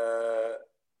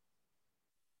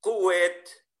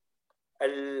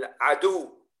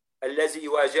العدو الذي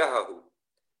واجهه،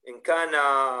 إن كان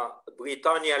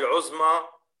بريطانيا العظمى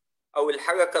أو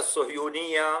الحركة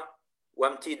الصهيونية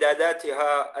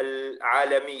وامتداداتها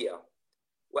العالمية،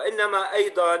 وإنما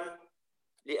أيضا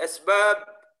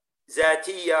لأسباب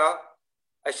ذاتية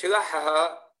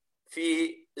أشرحها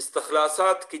في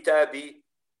استخلاصات كتابي.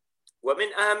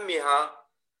 ومن أهمها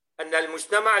أن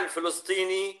المجتمع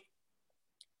الفلسطيني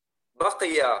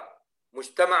بقي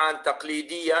مجتمعا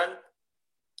تقليديا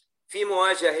في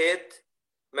مواجهة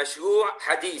مشروع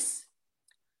حديث،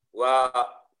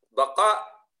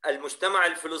 وبقاء المجتمع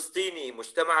الفلسطيني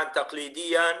مجتمعا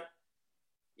تقليديا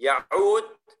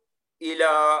يعود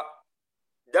إلى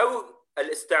دور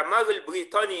الاستعمار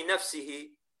البريطاني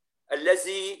نفسه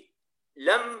الذي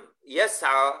لم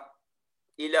يسعى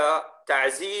إلى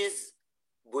تعزيز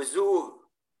بذور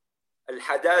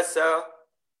الحداثة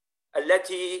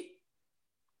التي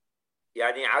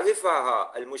يعني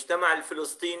عرفها المجتمع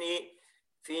الفلسطيني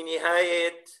في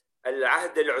نهاية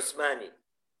العهد العثماني.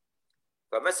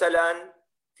 فمثلا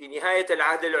في نهاية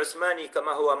العهد العثماني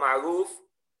كما هو معروف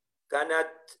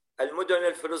كانت المدن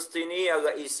الفلسطينية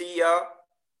الرئيسية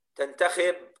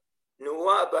تنتخب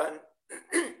نوابا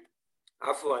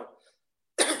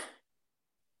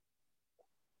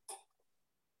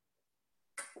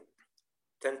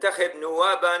تنتخب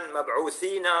نوابا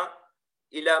مبعوثين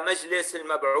إلى مجلس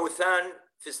المبعوثان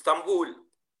في اسطنبول،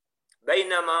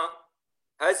 بينما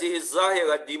هذه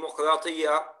الظاهرة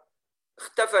الديمقراطية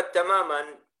اختفت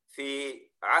تماما في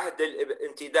عهد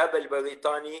الانتداب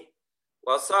البريطاني،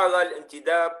 وصار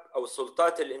الانتداب أو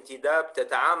سلطات الانتداب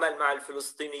تتعامل مع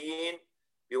الفلسطينيين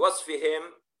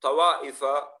بوصفهم طوائف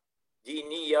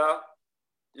دينية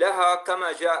لها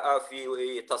كما جاء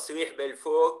في تصريح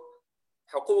بلفور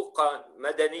حقوق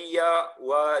مدنية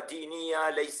ودينية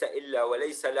ليس إلا،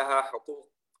 وليس لها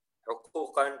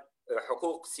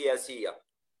حقوق سياسية.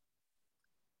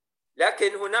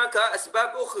 لكن هناك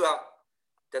أسباب أخرى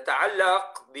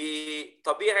تتعلق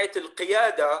بطبيعة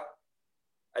القيادة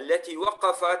التي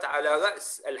وقفت على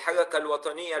رأس الحركة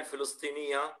الوطنية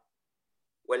الفلسطينية،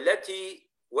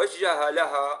 والتي وجه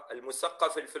لها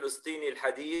المثقف الفلسطيني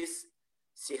الحديث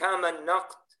سهام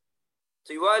النقد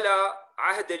طوال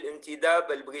عهد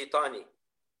الانتداب البريطاني.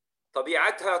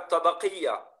 طبيعتها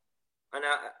الطبقية.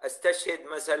 أنا أستشهد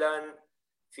مثلا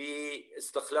في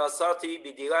استخلاصاتي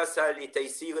بدراسة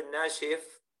لتيسير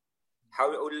الناشف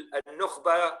حول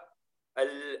النخبة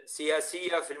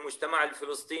السياسية في المجتمع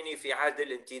الفلسطيني في عهد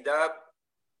الانتداب،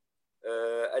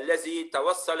 الذي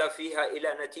توصل فيها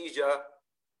إلى نتيجة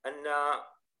أن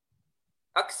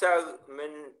أكثر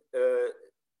من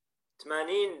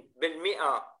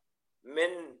 80%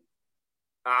 من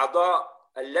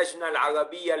أعضاء اللجنة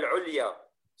العربية العليا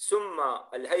ثم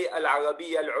الهيئة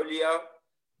العربية العليا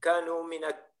كانوا من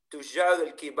التجار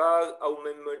الكبار أو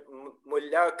من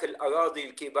ملاك الأراضي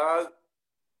الكبار،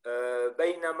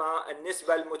 بينما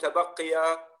النسبة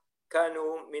المتبقية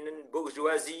كانوا من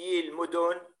برجوازيي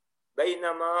المدن،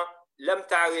 بينما لم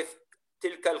تعرف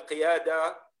تلك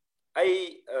القيادة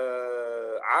أي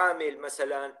عامل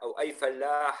مثلا أو أي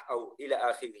فلاح أو إلى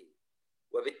آخره.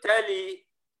 وبالتالي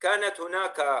كانت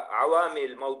هناك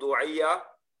عوامل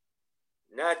موضوعية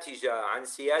ناتجة عن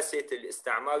سياسة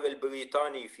الاستعمار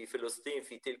البريطاني في فلسطين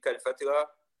في تلك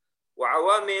الفترة،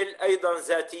 وعوامل أيضا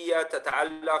ذاتية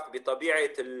تتعلق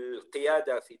بطبيعة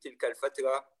القيادة في تلك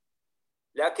الفترة.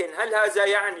 لكن هل هذا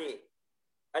يعني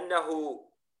أنه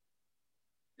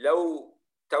لو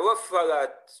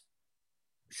توفرت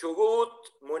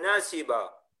شروط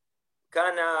مناسبة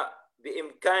كان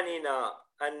بإمكاننا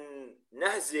أن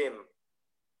نهزم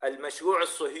المشروع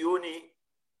الصهيوني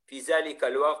في ذلك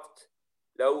الوقت؟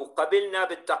 لو قبلنا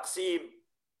بالتقسيم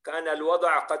كان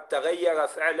الوضع قد تغير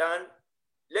فعلا؟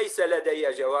 ليس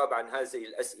لدي جواب عن هذه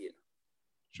الأسئلة.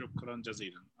 شكرا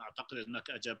جزيلا، أعتقد أنك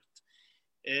أجبت.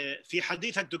 في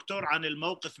حديثك دكتور عن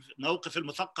موقف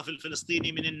المثقف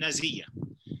الفلسطيني من النازية،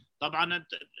 طبعا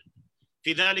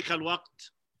في ذلك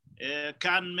الوقت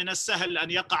كان من السهل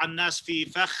أن يقع الناس في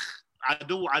فخ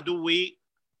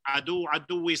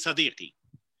عدوي صديقي،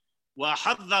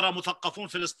 وحذر مثقفون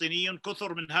فلسطينيون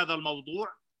كثر من هذا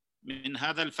الموضوع، من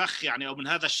هذا الفخ يعني أو من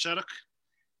هذا الشرك.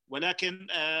 ولكن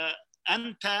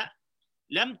أنت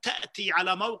لم تأتي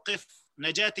على موقف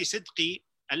نجاة صدقي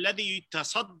الذي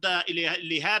تصدى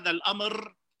لهذا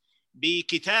الأمر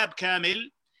بكتاب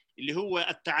كامل اللي هو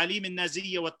التعاليم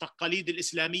النازية والتقاليد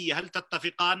الإسلامية. هل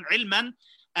تتفقان؟ علما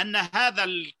أن هذا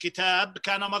الكتاب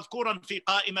كان مذكورا في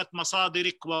قائمة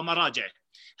مصادرك ومراجعك.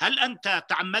 هل أنت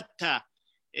تعمدت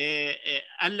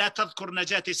ألا تذكر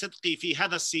نجاة صدقي في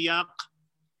هذا السياق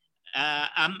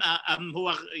أم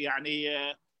هو يعني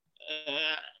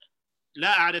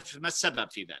لا أعرف ما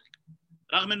السبب في ذلك،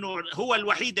 رغم أنه هو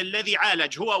الوحيد الذي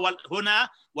عالج، هو هنا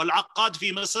والعقاد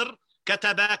في مصر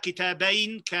كتب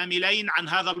كتابين كاملين عن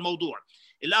هذا الموضوع.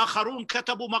 الآخرون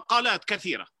كتبوا مقالات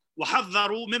كثيرة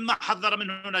وحذروا مما حذر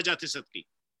منه نجاة صدقي.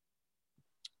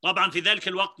 طبعا في ذلك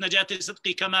الوقت نجاة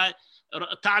صدقي كما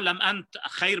تعلم أنت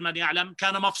خير من يعلم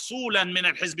كان مفصولا من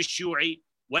الحزب الشيوعي،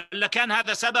 ولا كان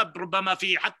هذا سبب ربما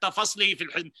في حتى فصله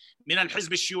من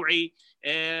الحزب الشيوعي.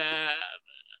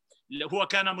 هو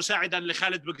كان مساعدا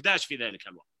لخالد بقداش في ذلك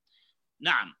الوقت.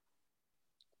 نعم.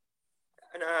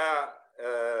 أنا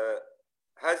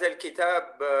هذا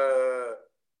الكتاب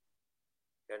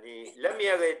يعني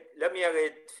لم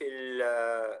يرد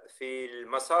في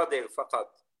المصادر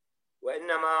فقط،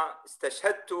 وإنما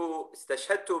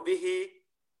استشهدت به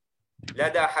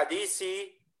لدى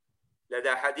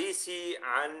حديثي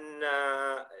عن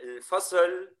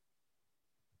الفصل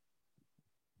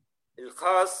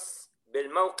الخاص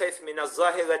بالموقف من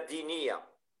الظاهرة الدينية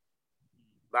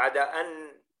بعد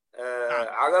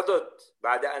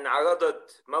أن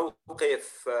عرضت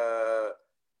موقف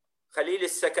خليل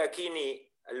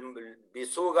السكاكيني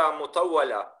بصورة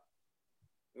مطولة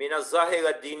من الظاهرة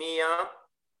الدينية.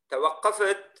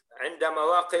 توقفت عند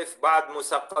مواقف بعض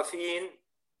مثقفين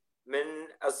من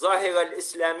الظاهرة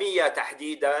الإسلامية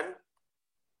تحديدا،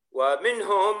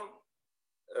 ومنهم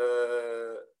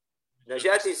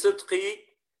نجاة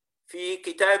صدقي في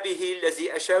كتابه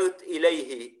الذي أشرت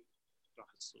إليه.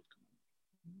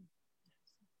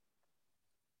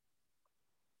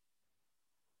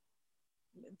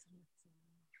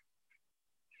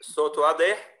 الصوت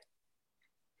واضح؟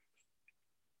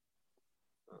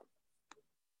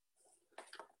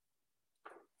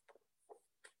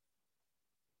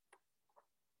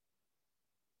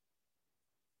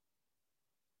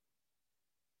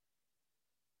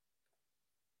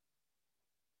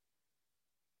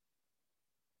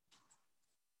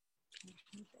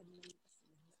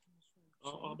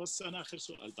 بس أنا آخر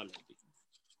سؤال طلع عندي.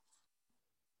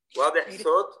 واضح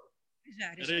الصوت؟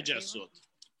 رجع الصوت.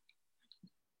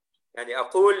 يعني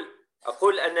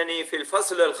أقول أنني في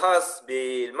الفصل الخاص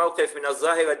بالموقف من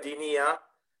الظاهرة الدينية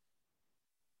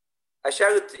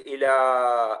أشرت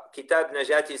إلى كتاب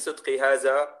نجاة صدقي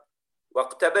هذا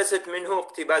واقتبست منه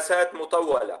اقتباسات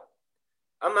مطولة.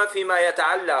 أما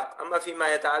فيما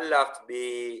يتعلق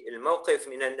بالموقف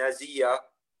من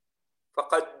النازية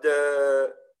فقد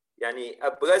يعني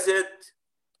أبرزت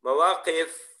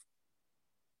مواقف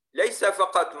ليس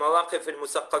فقط مواقف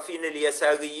المثقفين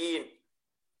اليساريين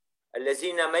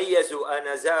الذين ميزوا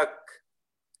آنذاك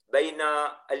بين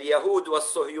اليهود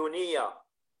والصهيونية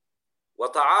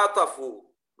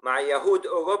وتعاطفوا مع يهود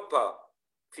أوروبا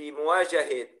في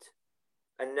مواجهة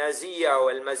النازية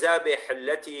والمذابح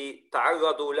التي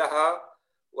تعرضوا لها،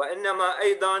 وإنما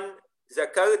أيضا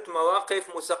ذكرت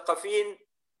مواقف مثقفين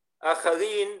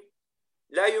آخرين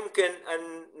لا يمكن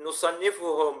أن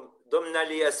نصنفهم ضمن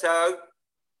اليسار،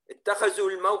 اتخذوا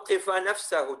الموقف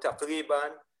نفسه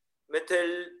تقريبا،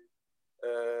 مثل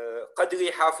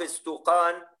قدري حافظ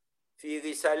طوقان في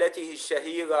رسالته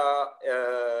الشهيرة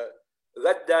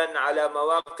ردا على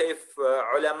مواقف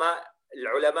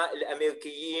العلماء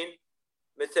الأمريكيين،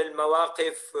 مثل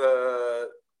مواقف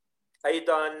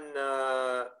أيضا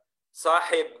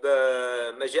صاحب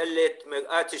مجلة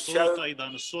مرآة الشرق. الصوت أيضا،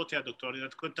 الصوت يا دكتور، إذا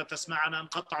كنت تسمعنا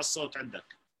نقطع الصوت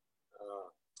عندك.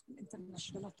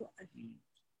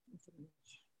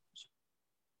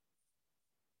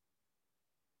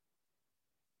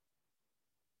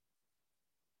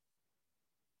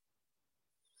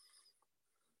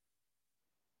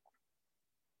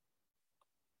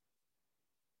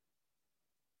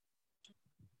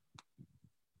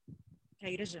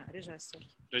 هي رجع الصوت.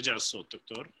 رجع الصوت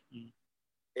دكتور.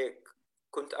 هيك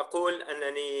كنت أقول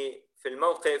أنني في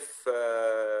الموقف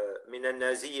من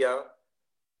النازية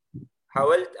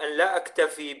حاولت أن لا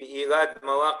أكتفي بإيراد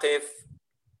مواقف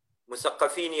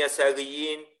مثقفين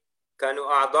يساريين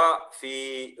كانوا أعضاء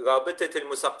في رابطة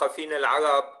المثقفين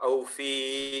العرب أو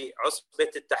في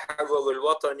عصبة التحرر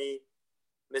الوطني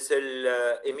مثل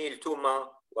إيميل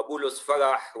توما وبولس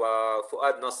فرح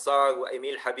وفؤاد نصار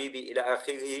وإيميل حبيبي إلى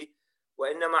آخره،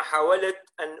 وإنما حاولت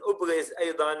أن أبرز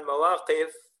أيضا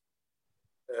مواقف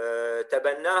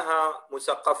تبناها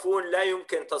مثقفون لا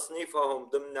يمكن تصنيفهم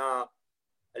ضمن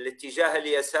الاتجاه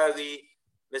اليساري،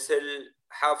 مثل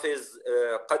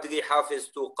قدري حافظ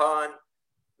توقان،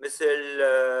 مثل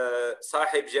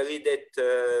صاحب جريدة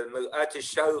مرآة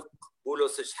الشرق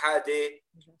بولس شحادة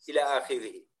إلى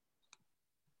آخره.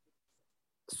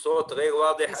 الصوت غير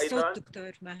واضح أيضا. الصوت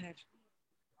دكتور ماهر،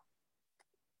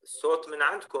 الصوت من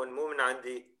عندكم مو من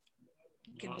عندي.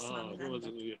 يمكن بسمع من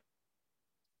عندك.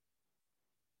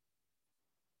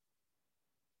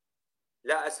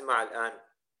 لا أسمع الآن،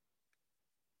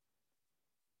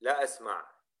 لا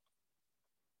أسمع.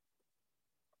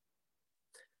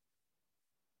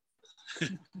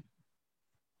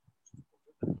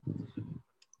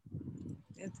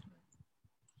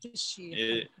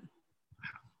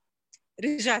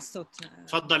 رجع الصوت.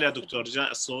 تفضل يا دكتور،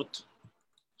 جاء الصوت.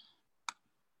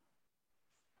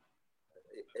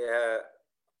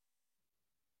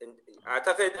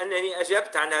 أعتقد أنني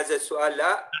أجبت عن هذا السؤال.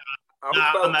 لا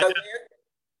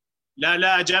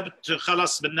لا أجبت.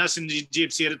 خلص بالناس إن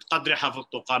تجيب سيرة قدري حافظ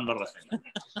طوقان مرة ثانية.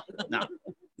 نعم.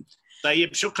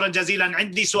 طيب شكرا جزيلا.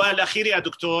 عندي سؤال أخير يا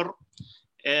دكتور.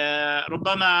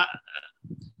 ربما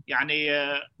يعني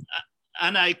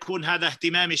أنا يكون هذا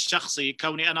اهتمامي الشخصي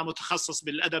كوني أنا متخصص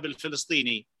بالأدب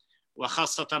الفلسطيني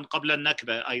وخاصة قبل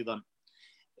النكبة أيضا.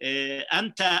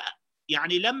 أنت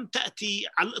يعني لم تأتي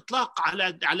على الإطلاق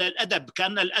على الأدب،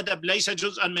 كأن الأدب ليس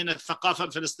جزءا من الثقافة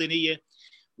الفلسطينية،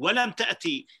 ولم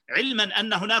تأتي علما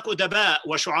أن هناك أدباء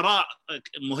وشعراء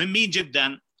مهمين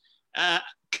جدا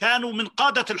كانوا من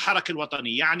قادة الحركة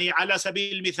الوطنية. يعني على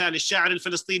سبيل المثال الشاعر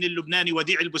الفلسطيني اللبناني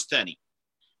وديع البستاني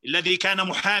الذي كان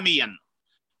محاميا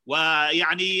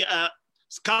ويعني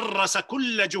كرس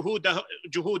كل جهوده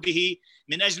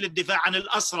من أجل الدفاع عن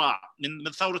الأسرى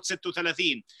من ثورة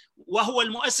 36، وهو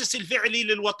المؤسس الفعلي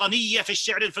للوطنية في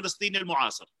الشعر الفلسطيني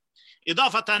المعاصر،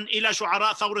 إضافة إلى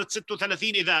شعراء ثورة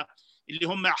 36 اللي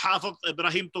هم حافظ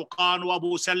إبراهيم طوقان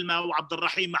وأبو سلمى وعبد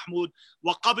الرحيم محمود،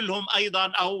 وقبلهم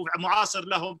أيضا أو معاصر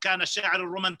لهم كان الشاعر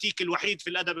الرومانتيكي الوحيد في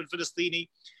الأدب الفلسطيني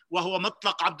وهو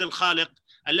مطلق عبد الخالق،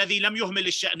 الذي لم يهمل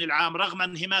الشأن العام رغم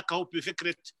انهماكه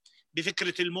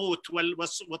بفكرة الموت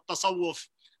والتصوف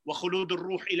وخلود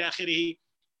الروح إلى آخره.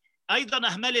 أيضا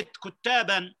أهملت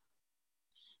كتابا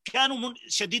كانوا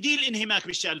شديدي الانهماك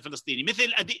بالشأن الفلسطيني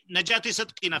مثل نجاتي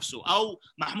صدقي نفسه أو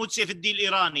محمود سيف الدين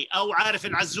الإيراني أو عارف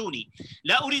العزوني.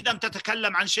 لا أريد أن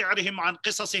تتكلم عن شعرهم وعن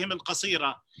قصصهم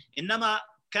القصيرة، إنما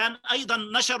كان أيضا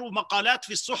نشروا مقالات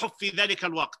في الصحف في ذلك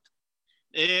الوقت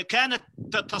كانت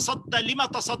لما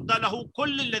تصدى له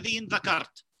كل الذين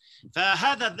ذكرت.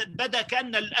 فهذا بدأ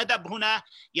كأن الأدب هنا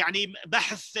يعني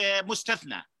بحث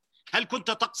مستثنى. هل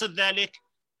كنت تقصد ذلك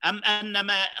أم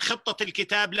أن خطة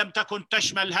الكتاب لم تكن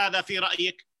تشمل هذا في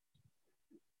رأيك؟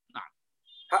 نعم.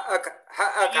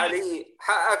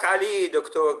 حقك علي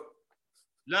دكتور.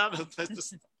 لا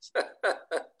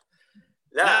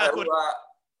لا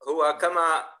هو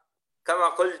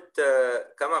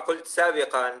كما قلت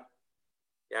سابقا،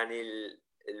 يعني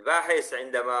الباحث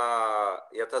عندما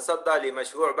يتصدى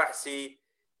لمشروع بحثي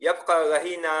يبقى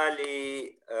رهينا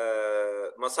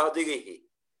لمصادره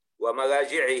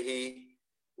ومراجعه،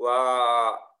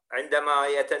 وعندما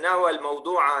يتناول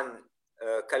موضوعا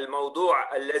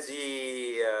كالموضوع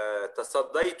الذي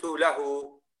تصديت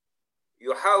له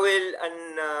يحاول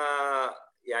أن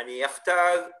يعني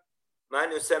يختار ما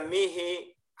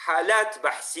نسميه حالات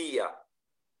بحثية،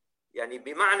 يعني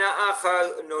بمعنى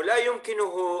آخر أنه لا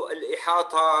يمكنه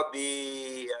الإحاطة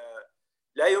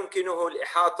لا يمكنه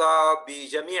الإحاطة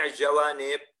بجميع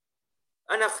الجوانب.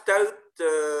 أنا اخترت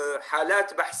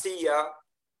حالات بحثية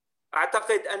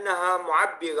أعتقد أنها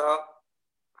معبرة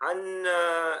عن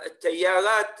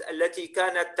التيارات التي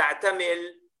كانت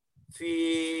تعتمل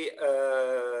في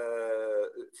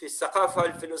الثقافة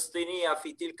الفلسطينية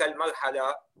في تلك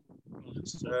المرحلة.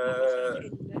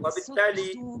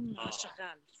 وبالتالي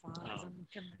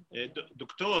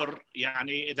دكتور،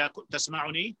 يعني إذا كنت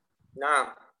تسمعني؟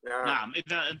 نعم.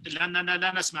 إذا لأننا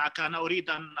لا نسمعك، أنا أريد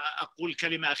أن أقول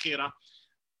كلمة أخيرة.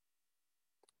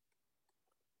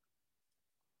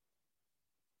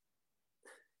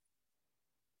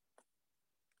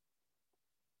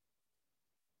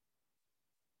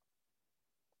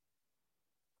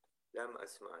 لا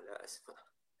أسمع.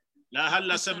 لا،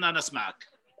 هلا صرنا نسمعك.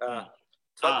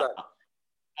 تفضل.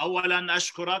 أولا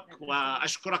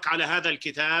أشكرك على هذا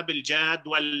الكتاب الجاد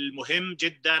والمهم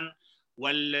جدا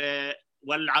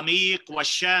والعميق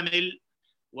والشامل،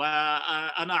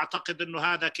 وأنا أعتقد أنه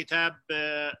هذا كتاب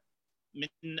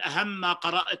من أهم ما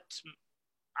قرأت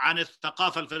عن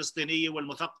الثقافة الفلسطينية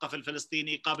والمثقف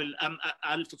الفلسطيني قبل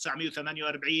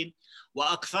 1948،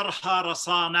 وأكثرها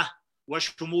رصانة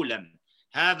وشمولا.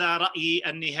 هذا رأيي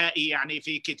النهائي يعني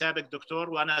في كتابك دكتور،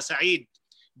 وأنا سعيد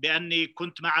بأني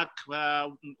كنت معك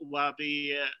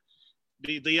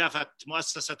وبضيافة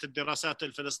مؤسسة الدراسات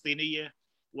الفلسطينية،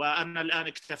 وأنا الآن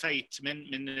اكتفيت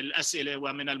من الأسئلة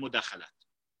ومن المداخلات.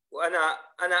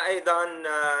 وأنا أيضا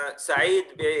سعيد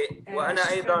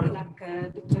وأنا أيضا لك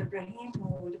دكتور إبراهيم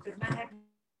ودكتور ماهر.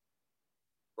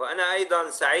 وأنا أيضا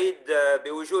سعيد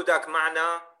بوجودك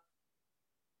معنا،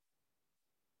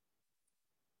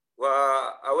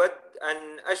 وأود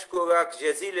أن أشكرك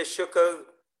جزيل الشكر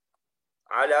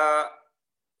على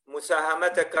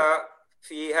مساهمتك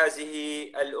في هذه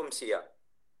الأمسية.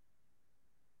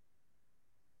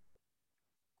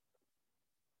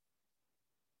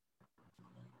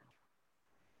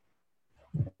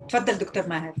 تفضل دكتور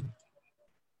ماهر.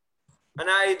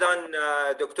 أنا أيضا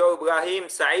دكتور إبراهيم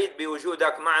سعيد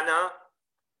بوجودك معنا،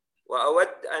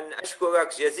 وأود أن أشكرك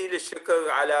جزيل الشكر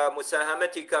على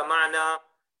مساهمتك معنا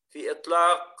في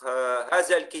إطلاق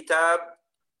هذا الكتاب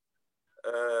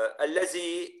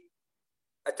الذي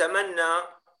أتمنى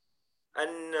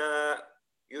أن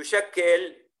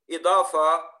يشكل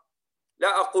إضافة،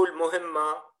 لا أقول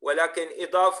مهمة، ولكن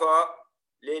إضافة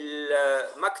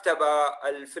للمكتبة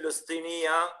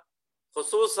الفلسطينية،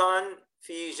 خصوصا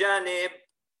في جانب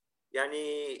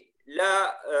يعني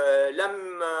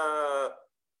لم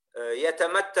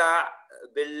يتمتع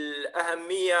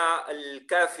بالأهمية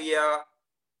الكافية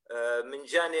من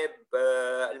جانب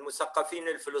المثقفين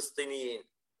الفلسطينيين.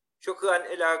 شكرا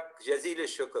لك جزيل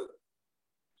الشكر.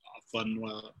 عفوا.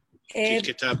 وفي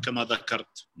الكتاب كما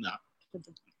ذكرت. نعم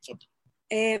تفضل.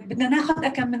 بدنا ناخذ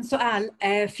كم من سؤال.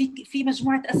 في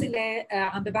مجموعه اسئله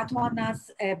عم ببعثوها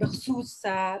الناس بخصوص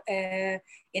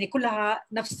يعني كلها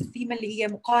نفس الثيمه اللي هي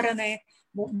مقارنه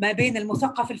ما بين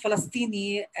المثقف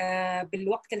الفلسطيني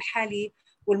بالوقت الحالي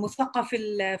والمثقف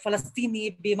الفلسطيني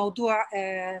بموضوع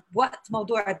وقت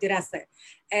موضوع الدراسه.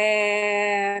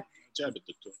 جاب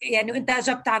الدكتور. يعني انت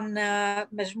اجبت عن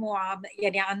مجموعه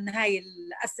يعني عن هاي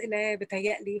الاسئله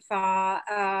بتهيألي. ف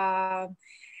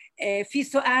في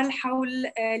سؤال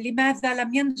حول لماذا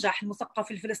لم ينجح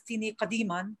المثقف الفلسطيني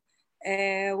قديما،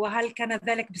 وهل كان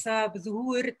ذلك بسبب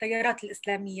ظهور التيارات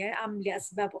الإسلامية أم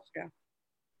لأسباب أخرى؟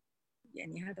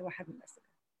 يعني هذا واحد من الأسئلة.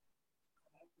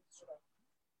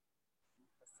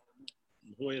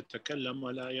 هو يتكلم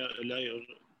ولا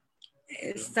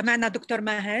سمعنا دكتور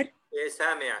ماهر؟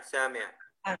 سامع.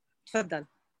 تفضل.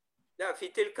 لا،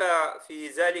 في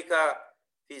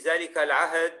ذلك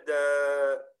العهد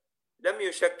لم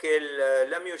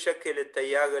يشكل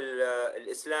التيار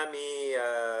الإسلامي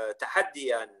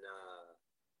تحديا،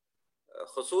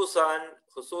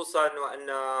 خصوصا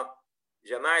وأن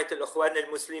جماعة الإخوان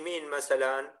المسلمين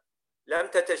مثلا لم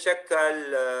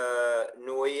تتشكل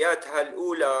نوياتها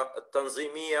الأولى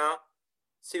التنظيمية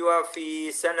سوى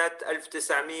في سنة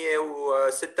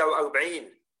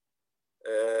 1946،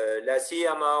 لا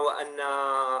سيما وأن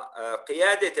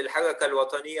قيادة الحركة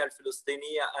الوطنية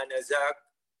الفلسطينية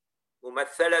آنذاك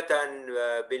ممثلة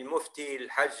بالمفتي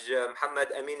الحج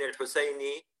محمد أمين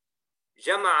الحسيني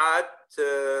جمعت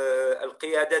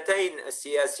القيادتين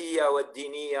السياسية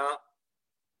والدينية،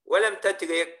 ولم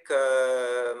تترك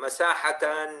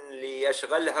مساحة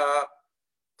ليشغلها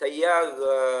تيار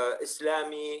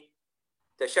إسلامي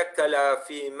تشكل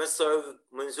في مصر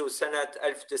منذ سنة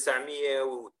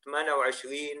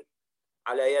 1928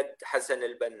 على يد حسن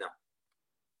البنا.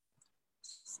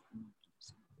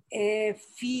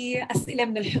 في أسئلة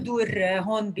من الحضور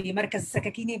هون بمركز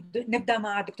السكاكيني. نبدأ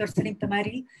مع الدكتور سليم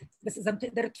تماري، بس إذا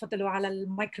بتقدروا تفضلوا على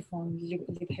الميكروفون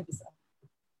اللي بحب يسأل.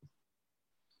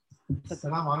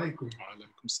 السلام عليكم.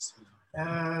 وعليكم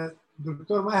السلام.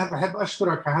 دكتور ماهر، بحب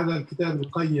أشكرك على هذا الكتاب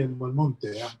القيم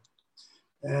والممتع.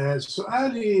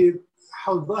 سؤالي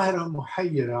حول ظاهرة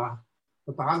محيرة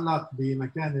تتعلق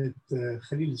بمكانة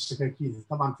خليل السكاكيني.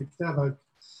 طبعا في كتابك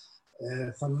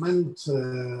ثمنت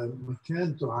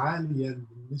مكانته عاليا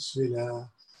بالنسبة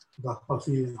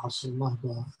لضفافين عصر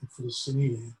النهضة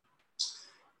الفلسطينية،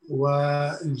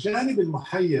 والجانب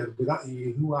المحير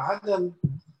برأيي هو عدم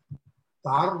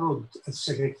تعرض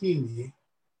السكاكيني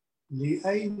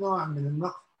لأي نوع من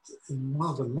النقد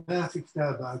الناظر، لا في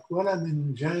كتابك ولا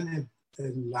من جانب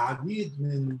العديد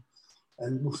من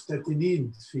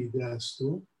المفتتنين في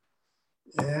دراسته،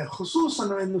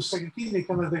 خصوصا أنه السكاكيني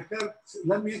كما ذكرت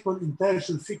لم يكن إنتاجه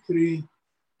الفكري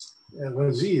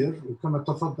غزير وكما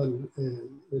تفضل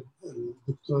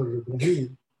الدكتور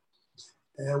إبراهيم،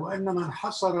 وإنما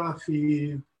انحصر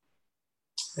في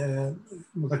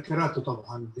مذكراته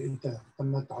طبعا اللي أنت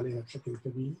اعتمدت عليها بشكل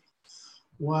كبير،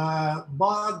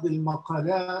 وبعض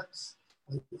المقالات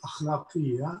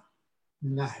الأخلاقية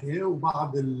من ناحية،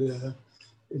 وبعض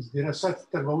الدراسات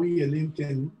التربوية اللي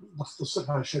يمكن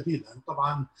نختصرها شديدا.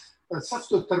 طبعا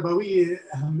فلسفته التربوية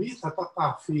أهميتها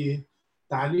تقع في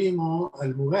تعليمه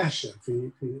المباشر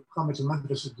في إقامة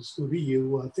المدرسة الدستورية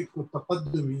وفكره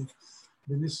التقدمي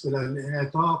بالنسبة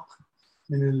للانعتاق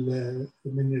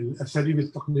من الأساليب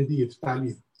التقليدية في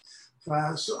التعليم.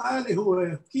 فسؤالي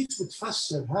هو كيف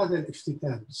بتفسر هذا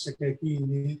الافتتان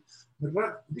السكاكيني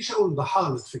بالرغم، بديش أقول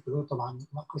ضحالة فكره طبعا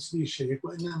ما قصديش هيك،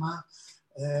 وإنما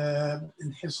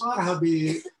انحصارها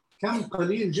بكم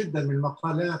قليل جدا من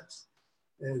المقالات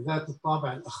ذات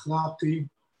الطابع الأخلاقي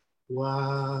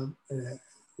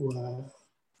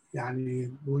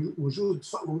يعني وجود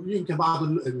يمكن بعض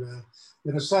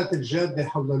الدراسات الجادة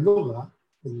حول اللغة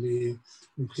اللي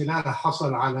من خلالها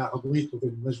حصل على عضويته في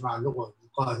المجمع اللغوي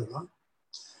بالقاهرة.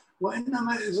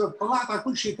 وإنما إذا طلعت على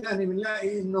كل شيء ثاني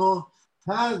بنلاقي إنه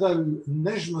هذا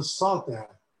النجم الساطع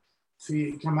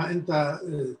في كما أنت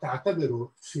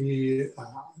تعتبره في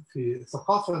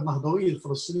الثقافة النهضوية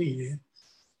الفلسطينية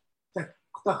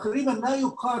تقريبا لا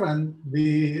يقارن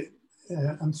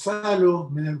بأمثاله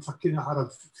من المفكرين العرب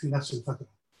في نفس الفترة.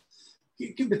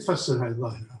 كيف بتفسر هذه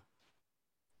الظاهرة؟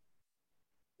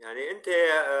 يعني أنت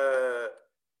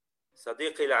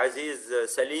صديقي العزيز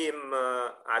سليم،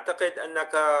 أعتقد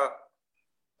أنك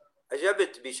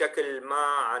أجبت بشكل ما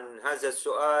عن هذا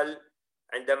السؤال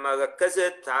عندما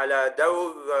ركزت على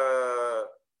دور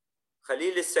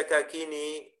خليل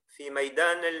السكاكيني في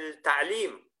ميدان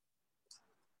التعليم.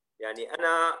 يعني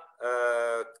أنا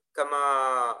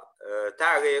كما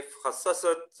تعرف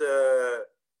خصصت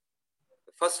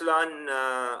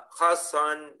فصلاً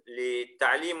خاصاً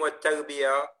للتعليم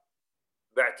والتربية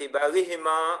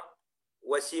باعتبارهما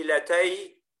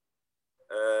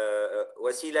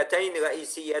وسيلتين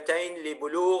رئيسيتين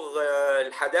لبلوغ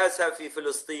الحداثة في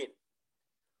فلسطين.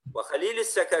 وخليل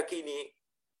السكاكيني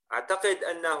أعتقد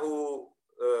أنه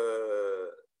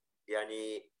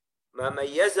يعني ما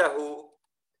ميزه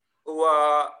هو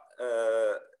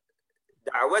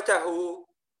دعوته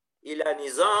إلى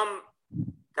نظام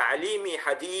تعليمي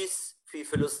حديث في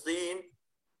فلسطين،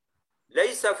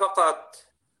 ليس فقط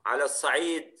على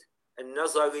الصعيد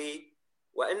النظري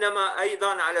وإنما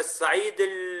أيضا على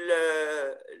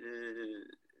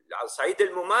الصعيد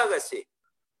الممارسي،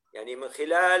 يعني من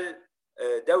خلال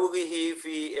دوره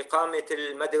في إقامة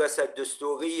المدرسة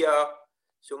الدستورية،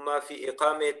 ثم في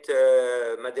إقامة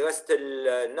مدرسة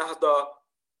النهضة،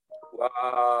 و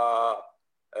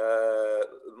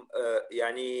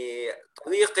يعني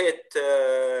طريقة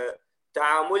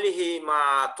تعامله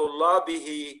مع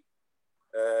طلابه،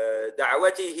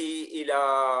 دعوته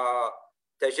إلى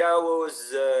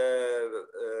تجاوز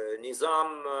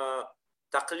نظام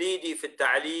تقليدي في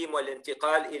التعليم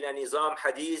والانتقال إلى نظام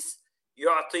حديث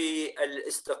يعطي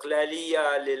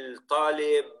الاستقلالية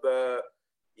للطالب،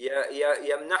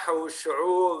 يمنحه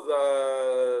الشعور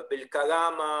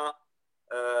بالكرامة،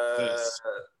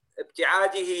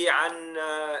 ابتعاده عن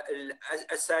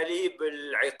الأساليب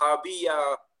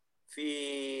العقابية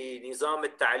في نظام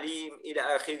التعليم إلى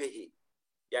آخره.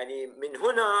 يعني من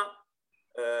هنا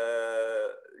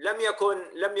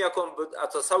لم يكن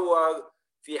أتصور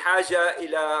في حاجة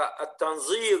إلى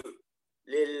التنظير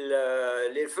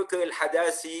للفكر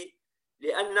الحداثي،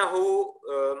 لأنه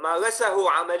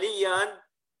مارسه عملياً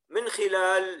من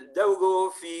خلال دوره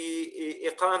في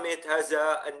إقامة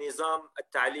هذا النظام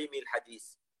التعليمي الحديث.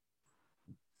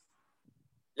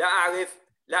 لا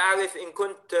أعرف إن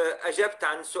كنت أجبت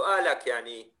عن سؤالك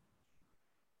يعني.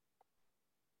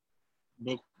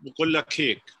 بقول لك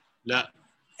هيك لا.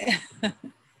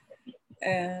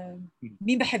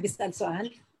 مين بحب يسأل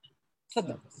سؤال؟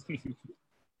 تفضل.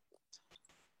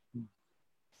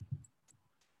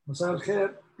 مساء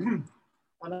الخير.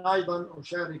 أنا أيضا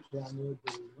أشارك يعني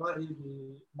بالرأي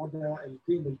بمدى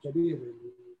القيمة الكبيرة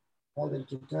لهذا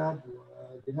الكتاب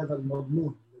ولهذا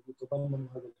المضمون الذي يتضمن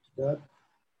هذا الكتاب.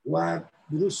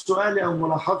 وبدون سؤالي أو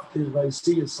ملاحظتي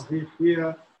الرئيسية الصحيح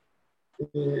هي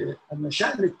أن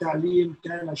شأن التعليم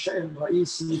كان شأن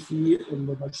رئيسي في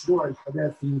المشروع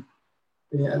الحداثي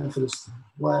الفلسطيني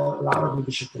والعربي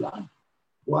بشكل عام،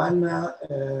 وأن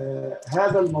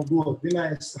هذا الموضوع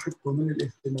بما يستحق من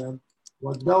الاهتمام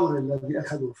والدور الذي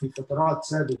أخذه في فترات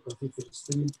سابقة في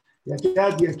فلسطين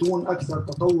يكاد يكون أكثر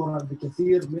تطوراً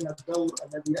بكثير من الدور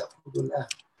الذي يأخذه الآن.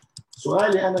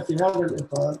 سؤالي أنا في هذا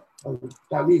الإطار أو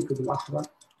تعليق بالأحرى،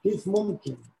 كيف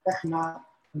ممكن إحنا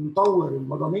نطور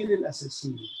المضامين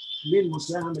الأساسية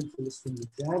للمساهمة الفلسطينية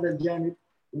في هذا الجانب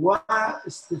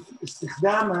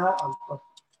واستخدامها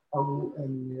أو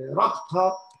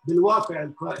ربطها بالواقع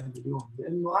القائم اليوم،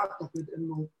 لأنه أعتقد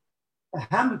أنه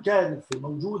أهم كارثة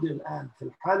موجودة الآن في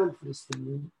الحالة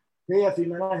الفلسطينية هي في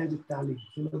مناهج التعليم،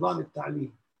 في نظام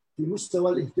التعليم، في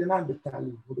مستوى الاهتمام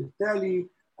بالتعليم. وبالتالي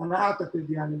أنا أعتقد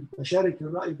يعني بشارك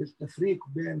الرأي بالتفريق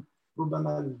بين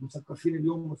ربما المثقفين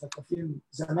اليوم ومثقفين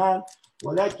زمان،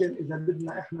 ولكن إذا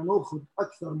بدنا إحنا نأخذ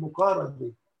أكثر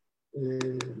مقاربة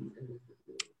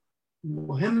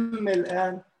مهمة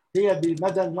الآن هي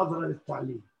بمدى النظرة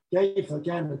للتعليم. كيف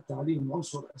كان التعليم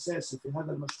عنصر أساسي في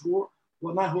هذا المشروع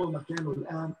وما هو مكانه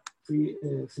الآن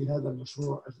في هذا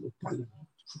المشروع التعليمي؟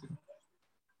 شكرا.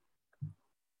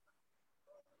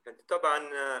 طبعا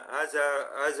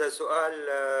هذا سؤال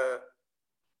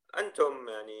أنتم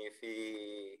يعني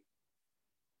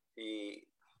في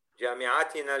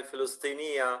جامعاتنا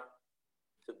الفلسطينية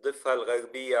في الضفة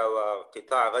الغربية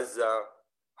وقطاع غزة،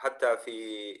 حتى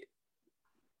في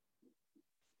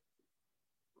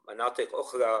مناطق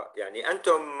أخرى، يعني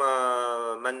أنتم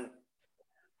من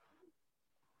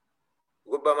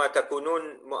ربما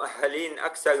تكونون مؤهلين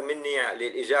أكثر مني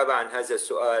للإجابة عن هذا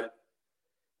السؤال،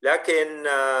 لكن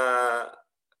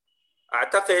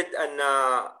أعتقد أن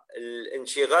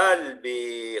الانشغال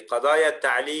بقضايا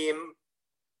التعليم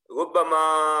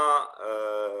ربما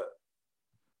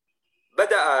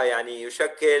بدأ يعني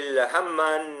يشكل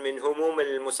هما من هموم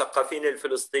المثقفين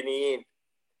الفلسطينيين.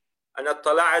 أنا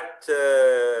اطلعت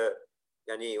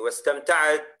يعني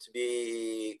واستمتعت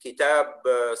بكتاب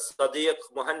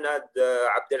الصديق مهند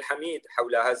عبد الحميد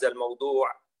حول هذا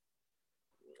الموضوع.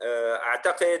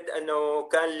 أعتقد أنه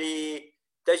كان لي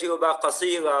تجربة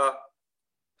قصيرة،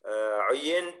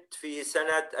 عينت في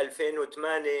سنة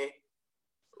 2008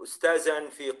 أستاذاً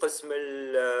في قسم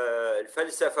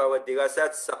الفلسفة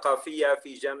والدراسات الثقافية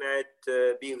في جامعة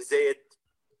بير زيت،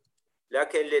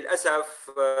 لكن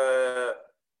للأسف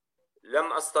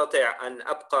لم أستطع أن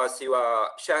أبقى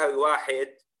سوى شهر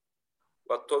واحد،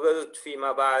 واضطررت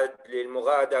فيما بعد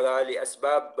للمغادرة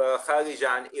لأسباب خارجة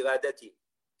عن إرادتي.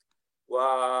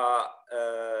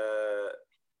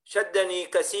 وشدني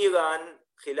كثيراً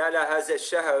خلال هذا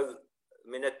الشهر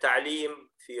من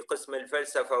التعليم في قسم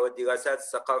الفلسفة والدراسات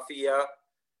الثقافية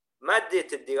مادة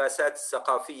الدراسات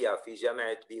الثقافية في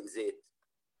جامعة بير زيت.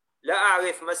 لا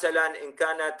أعرف مثلاً إن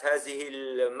كانت هذه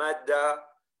المادة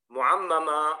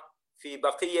معممة في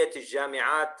بقية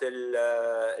الجامعات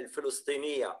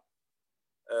الفلسطينية.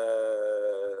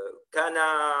 كان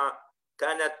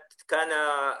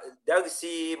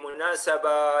درسي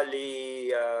مناسبة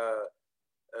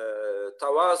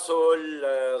لتواصل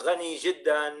غني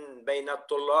جدا بين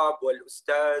الطلاب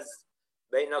والأستاذ،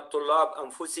 بين الطلاب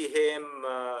أنفسهم،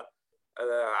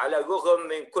 على الرغم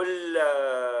من كل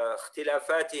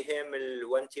اختلافاتهم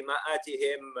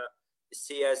وانتماءاتهم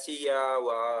السياسية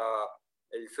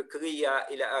والفكرية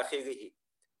إلى آخره.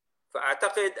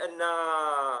 فأعتقد أن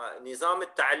نظام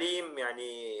التعليم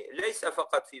يعني ليس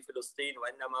فقط في فلسطين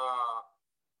وإنما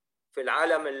في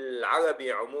العالم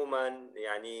العربي عموما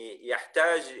يعني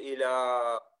يحتاج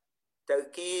إلى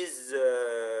تركيز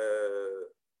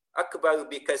أكبر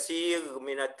بكثير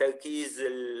من التركيز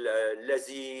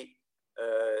الذي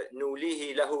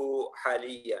نوليه له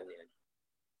حاليا.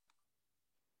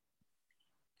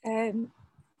 يعني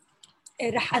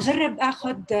رح أجرب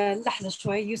أخذ لحظة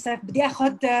شوي يوسف، بدي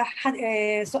أخذ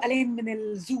سؤالين من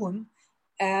الزوم،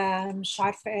 مش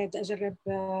عارفة بدي أجرب.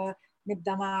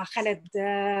 نبدأ مع خالد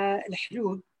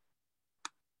الحلول.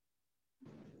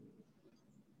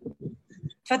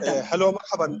 تفضل. حلو،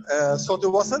 مرحبا. صوتي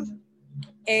واصل؟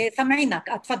 سامعينك،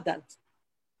 أتفضل.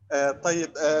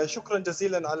 طيب، شكرا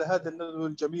جزيلا على هذه الندوة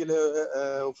الجميلة،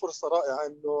 وفرصة رائعة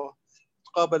إنه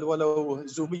نتقابل ولو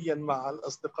زوميا مع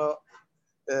الأصدقاء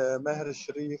ماهر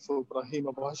الشريف وإبراهيم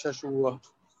أبو هشش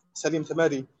وسليم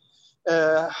تماري.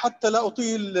 حتى لا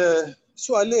أطيل،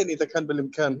 سؤالين إذا كان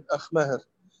بالإمكان أخ ماهر.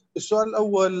 السؤال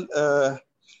الأول،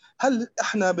 هل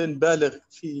إحنا بنبالغ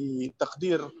في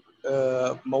تقدير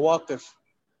مواقف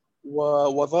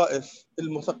ووظائف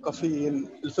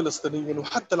المثقفين الفلسطينيين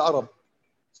وحتى العرب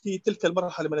في تلك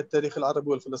المرحلة من التاريخ العربي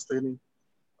والفلسطيني،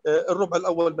 الربع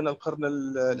الأول من القرن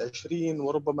العشرين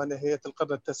وربما نهاية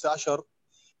القرن التاسع عشر،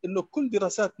 إنه كل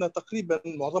دراساتنا تقريبا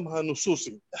معظمها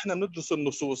نصوصي، إحنا بندرس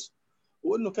النصوص،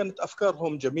 وإنه كانت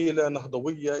أفكارهم جميلة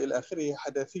نهضوية إلى آخره،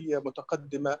 حداثية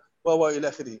متقدمة وإلى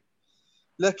آخره.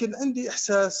 لكن عندي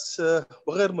إحساس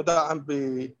وغير مدعم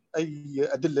بأي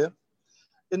أدلة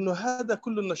إنه هذا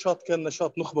كل النشاط كان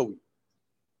نشاط نخبوي.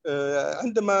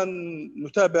 عندما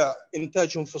نتابع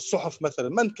إنتاجهم في الصحف مثلا،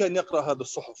 من كان يقرأ هذه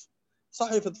الصحف؟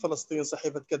 صحيفة فلسطين،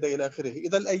 صحيفة كذا إلى آخره.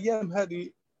 إذا الأيام هذه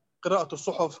قراءة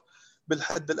الصحف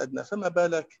بالحد الأدنى، فما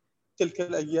بالك تلك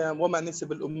الأيام ومع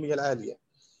نسب الأمية العالية.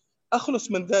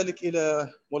 أخلص من ذلك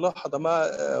إلى ملاحظة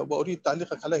ما وأريد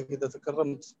تعليقك عليه إذا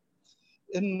تكرمت،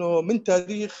 إنه من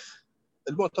تاريخ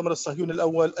المؤتمر الصهيوني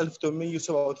الأول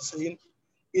 1897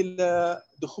 إلى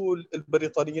دخول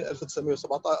البريطانيين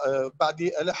 1917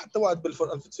 بعد حتى وعد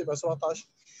بلفور 1917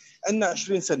 عندنا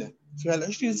 20 سنة. في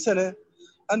هال20 سنة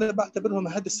أنا بعتبرهم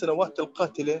هذه السنوات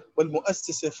القاتلة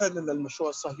والمؤسسة فعلا للمشروع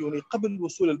الصهيوني قبل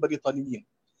وصول البريطانيين.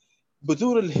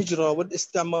 بذور الهجرة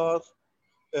والاستعمار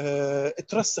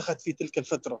اترسخت في تلك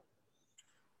الفترة.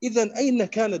 إذا أين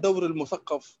كان دور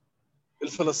المثقف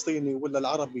الفلسطيني ولا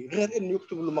العربي غير أنه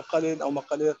يكتب له مقالين أو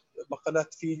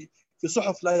مقالات في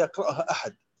صحف لا يقرأها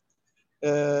أحد؟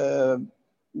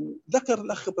 ذكر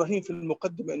الأخ إبراهيم في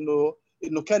المقدمة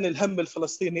إنه كان الهم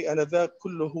الفلسطيني آنذاك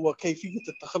كله هو كيفية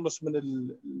التخلص من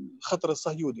الخطر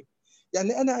الصهيوني.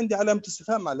 يعني أنا عندي علامة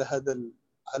استفهام على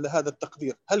هذا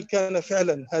التقدير. هل كان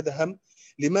فعلا هذا هم؟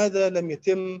 لماذا لم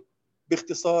يتم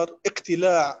باختصار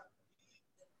اقتلاع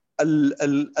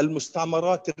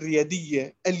المستعمرات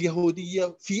الريادية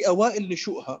اليهودية في أوائل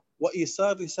نشوئها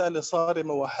وإيصال رسالة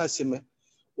صارمة وحاسمة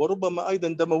وربما أيضا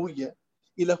دموية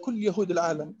إلى كل يهود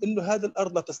العالم إنه هذه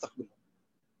الأرض لا تستقبلها؟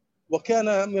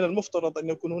 وكان من المفترض أن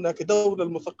يكون هناك دور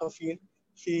للمثقفين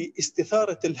في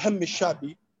استثارة الهم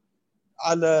الشعبي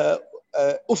على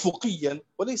أفقيا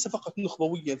وليس فقط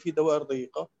نخبويا في دوائر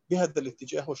ضيقة بهذا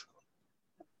الاتجاه. وشكرا.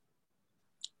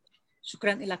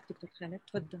 شكرا لك دكتور خالد،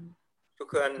 تفضل.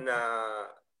 شكرا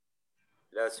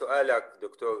لسؤالك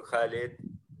دكتور خالد.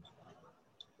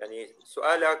 يعني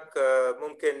سؤالك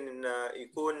ممكن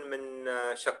يكون من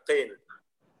شقين.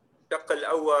 الشق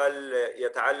الأول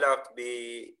يتعلق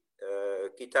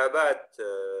بكتابات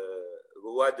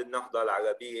رواد النهضة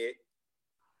العربية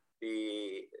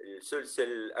في الثلث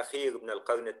الأخير من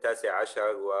القرن التاسع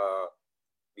عشر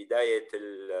وبداية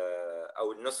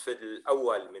أو النصف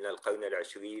الأول من القرن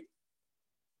العشرين.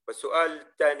 والسؤال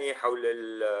الثاني حول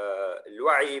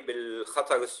الوعي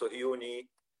بالخطر الصهيوني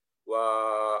و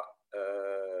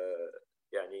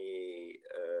يعني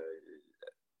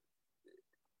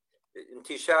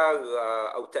انتشار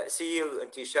أو تأثير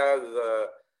انتشار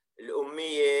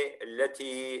الأمية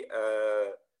التي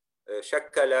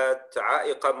شكلت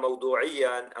عائقا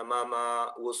موضوعيا أمام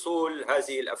وصول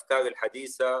هذه الأفكار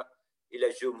الحديثة إلى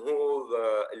الجمهور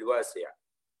الواسع.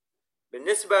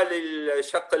 بالنسبة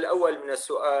للشق الأول من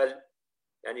السؤال،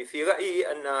 يعني في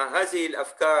رأيي أن هذه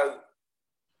الأفكار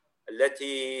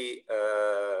التي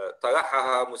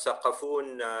طرحها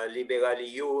مثقفون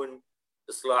ليبراليون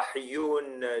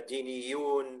إصلاحيون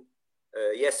دينيون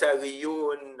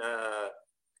يساريون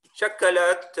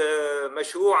شكلت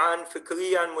مشروعا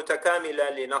فكريا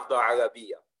متكاملا لنهضة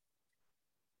عربية.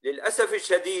 للأسف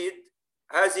الشديد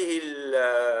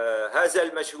هذا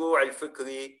المشروع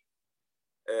الفكري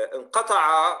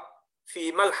انقطع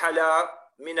في مرحلة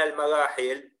من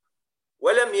المراحل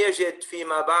ولم يجد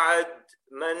فيما بعد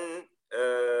من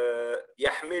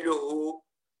يحمله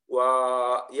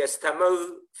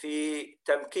ويستمر في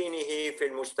تمكينه في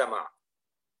المجتمع.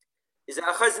 إذا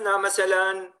أخذنا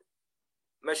مثلا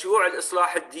مشروع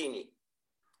الإصلاح الديني،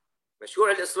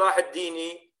 مشروع الإصلاح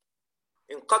الديني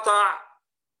انقطع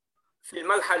في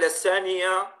المرحلة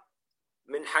الثانية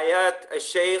من حياة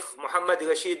الشيخ محمد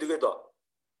رشيد رضا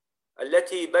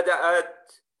التي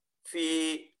بدأت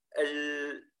في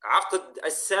العقد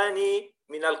الثاني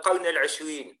من القرن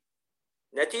العشرين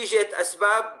نتيجة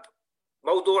أسباب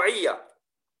موضوعية.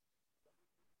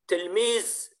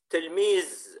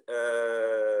 تلميذ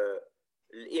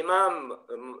الإمام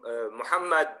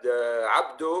محمد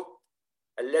عبده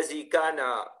الذي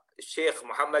كان الشيخ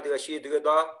محمد رشيد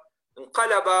رضا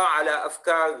انقلب على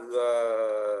أفكار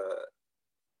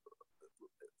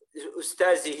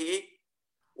أستاذه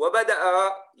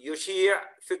وبدأ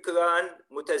يشيع فكرا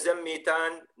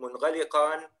متزمتا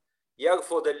منغلقا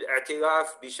يرفض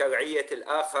الاعتراف بشرعية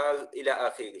الآخر إلى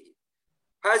آخره.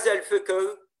 هذا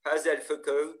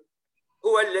الفكر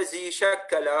هو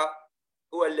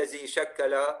الذي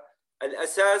شكل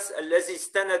الأساس الذي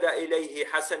استند إليه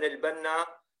حسن البنا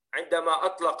عندما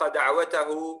أطلق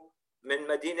دعوته من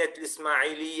مدينة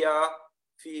الإسماعيلية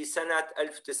في سنة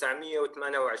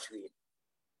 1928.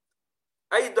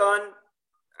 أيضا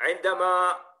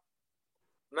عندما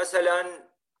مثلا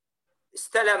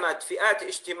استلمت فئات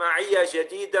اجتماعية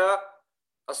جديدة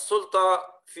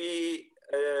السلطة في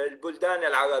البلدان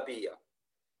العربية،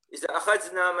 إذا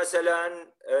أخذنا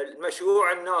مثلا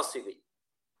المشروع الناصري،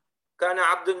 كان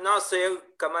عبد الناصر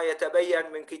كما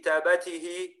يتبين من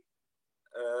كتاباته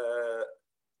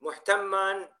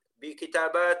مهتما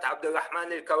بكتابات عبد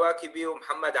الرحمن الكواكبي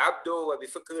ومحمد عبده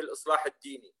وبفكر الإصلاح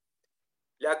الديني،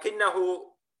 لكنه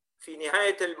في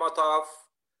نهاية المطاف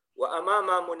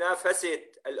وأمام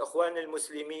منافسة الإخوان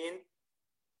المسلمين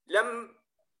لم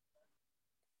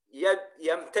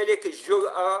يمتلك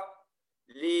الجرأة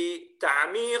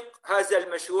لتعميق هذا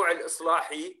المشروع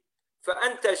الإصلاحي،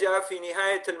 فأنتج في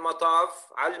نهاية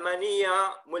المطاف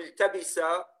علمانية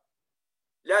ملتبسة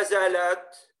لا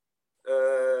زالت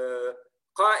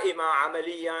قائمة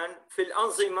عمليا في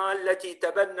الأنظمة التي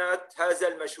تبنت هذا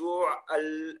المشروع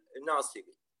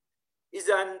الناصري.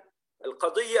 إذن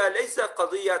القضية ليست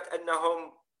قضية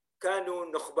أنهم كانوا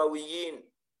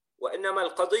نخبويين، وإنما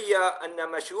القضية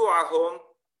أن مشروعهم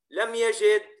لم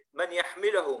يجد من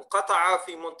يحمله، انقطع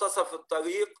في منتصف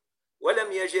الطريق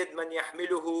ولم يجد من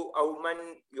يحمله أو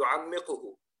من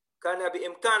يعمقه. كان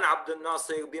بإمكان عبد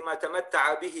الناصر بما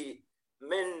تمتع به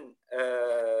من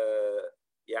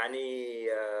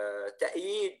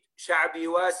تأييد شعبي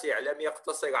واسع لم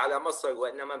يقتصر على مصر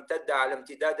وإنما امتد على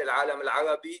امتداد العالم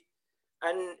العربي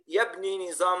أن يبني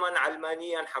نظاما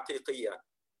علمانيا حقيقيا،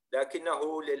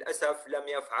 لكنه للأسف لم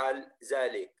يفعل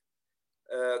ذلك.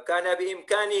 كان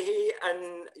بإمكانه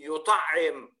أن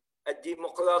يطعم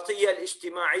الديمقراطية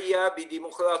الاجتماعية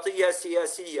بديمقراطية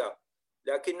سياسية،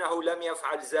 لكنه لم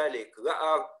يفعل ذلك.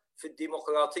 رأى في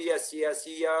الديمقراطية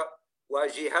السياسية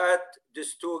واجهات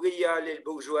دستورية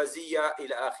للبرجوازية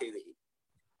إلى آخره.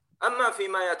 أما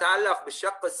فيما يتعلق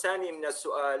بالشق الثاني من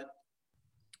السؤال،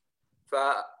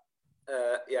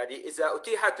 إذا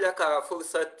أتيحت لك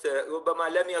فرصة، ربما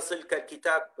لم يصلك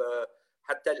الكتاب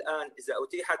حتى الآن، إذا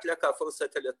أتيحت لك فرصة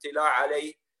الاطلاع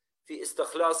عليه، في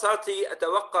استخلاصاتي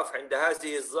أتوقف عند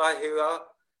هذه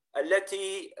الظاهرة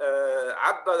التي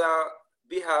عبر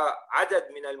بها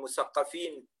عدد من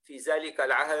المثقفين في ذلك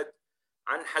العهد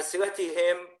عن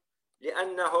حسرتهم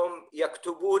لأنهم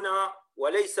يكتبون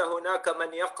وليس هناك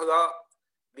من يقرأ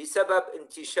بسبب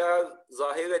انتشار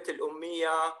ظاهرة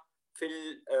الأمية في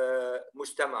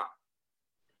المجتمع.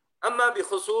 أما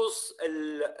بخصوص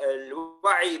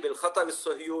الوعي بالخطر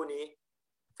الصهيوني،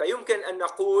 فيمكن أن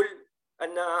نقول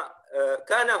أن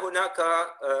كان هناك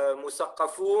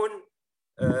مثقفون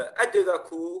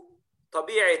أدركوا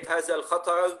طبيعة هذا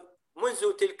الخطر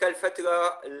منذ تلك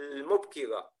الفترة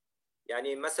المبكرة.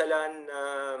 يعني مثلا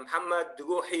محمد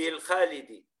روحي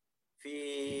الخالدي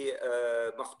في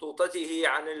مخطوطته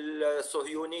عن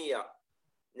الصهيونية،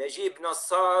 نجيب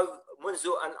نصار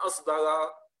منذ أن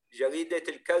أصدر جريدة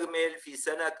الكرمل في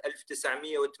سنة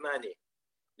 1908.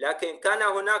 لكن كان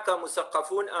هناك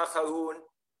مثقفون آخرون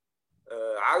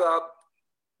عرب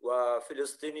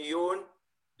وفلسطينيون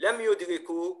لم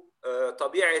يدركوا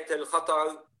طبيعة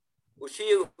الخطر.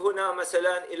 أشير هنا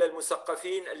مثلا إلى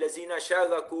المثقفين الذين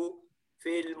شاركوا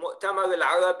في المؤتمر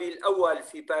العربي الأول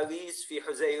في باريس في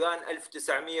حزيران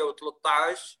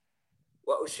 1913،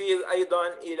 وأشير أيضا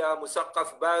إلى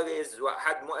مثقف بارز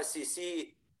وأحد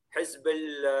مؤسسي حزب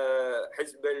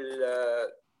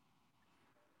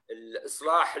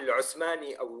الإصلاح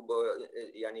العثماني، أو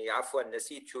عفوا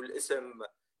نسيت شو الاسم،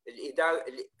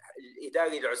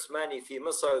 الإداري العثماني في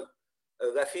مصر،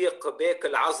 رفيق بيك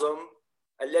العظم،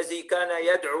 الذي كان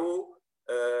يدعو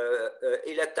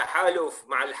إلى التحالف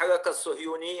مع الحركة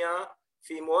الصهيونية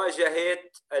في مواجهة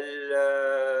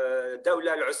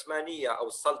الدولة العثمانية أو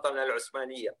السلطنة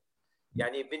العثمانية.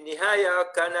 يعني بالنهاية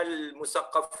كان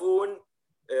المثقفون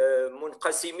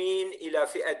منقسمين إلى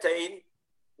فئتين،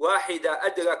 واحدة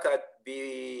أدركت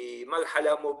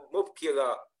بمرحلة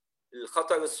مبكرة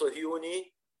الخطر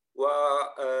الصهيوني،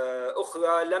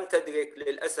 وأخرى لم تدرك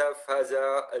للأسف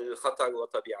هذا الخطر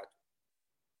وطبيعته.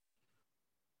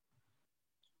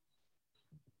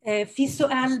 في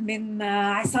سؤال من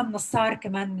عصام نصار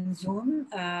كمان من زوم،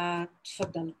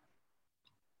 تفضل.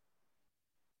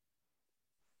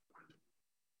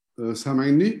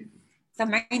 سامعيني؟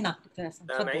 سامعينك دكتور عصام.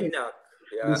 سامعينك.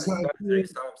 يا أستاذ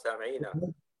عصام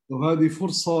سامعينا. وهذه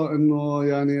فرصة أنه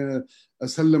يعني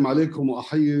أسلم عليكم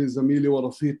وأحيي زميلي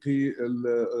ورفيقي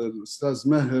الأستاذ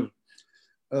ماهر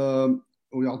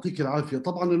ويعطيك العافية.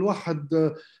 طبعا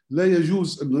الواحد لا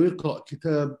يجوز أنه يقرأ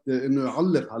كتاب، أنه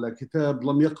يعلق على كتاب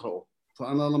لم يقرأه،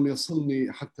 فأنا لم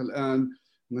يصلني حتى الآن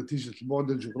نتيجة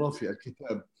البعد الجغرافي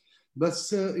الكتاب،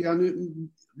 بس يعني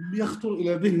يخطر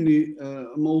إلى ذهني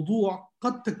موضوع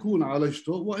قد تكون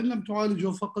عالجته، وإن لم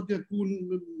تعالجه فقد يكون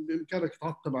بإمكانك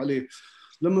تعقب عليه.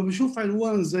 لما بشوف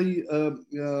عنوان زي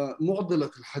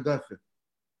معضلة الحداثة،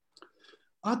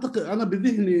 أعتقد أنا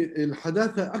بذهني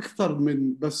الحداثة أكثر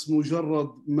من بس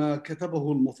مجرد ما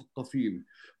كتبه المثقفين.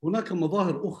 هناك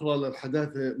مظاهر أخرى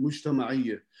للحداثة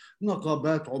مجتمعية،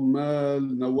 نقابات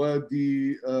عمال،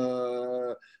 نوادي،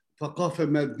 ثقافة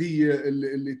مادية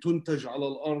اللي تنتج على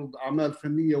الأرض، أعمال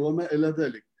فنية وما إلى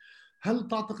ذلك. هل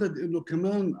تعتقد أنه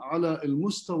كمان على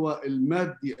المستوى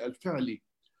المادي الفعلي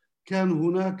كان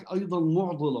هناك أيضا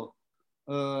معضلة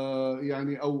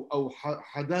يعني أو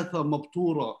حداثة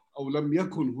مبتورة، أو لم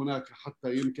يكن هناك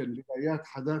حتى يمكن بدايات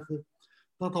حداثة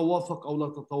تتوافق أو لا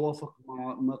تتوافق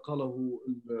مع ما قاله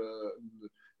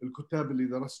الكتاب اللي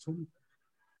درستهم؟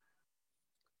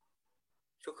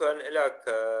 شكرا لك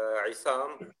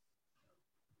عصام.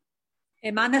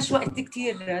 معناش وقت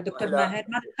كثير دكتور ماهر،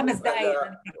 معنا 5 دقائق.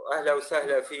 أهلا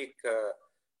وسهلا فيك.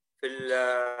 في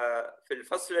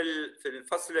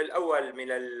الفصل الأول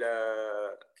من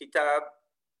الكتاب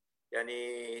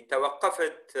يعني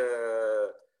توقفت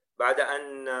بعد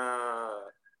أن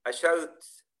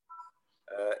أشرت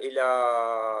إلى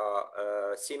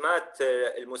سمات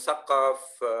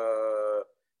المثقف،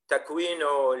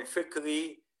 تكوينه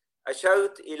الفكري،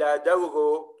 أشرت إلى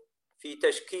دوره في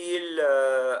تشكيل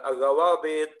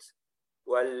الروابط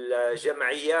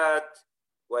والجمعيات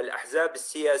والأحزاب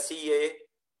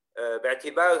السياسية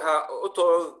باعتبارها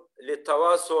أطر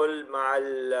للتواصل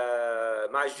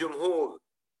مع الجمهور.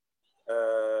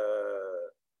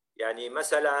 يعني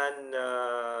مثلا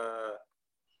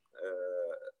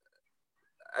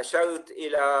أشرت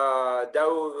إلى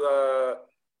دور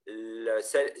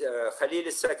خليل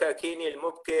السكاكيني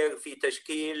المبكر في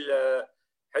تشكيل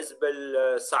حزب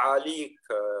الصعاليك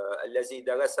الذي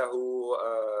درسه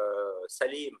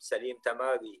سليم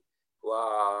تماري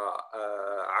وعرفنا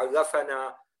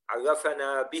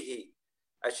به.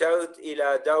 أشرت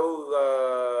إلى دور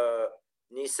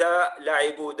نساء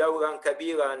لعبوا دورا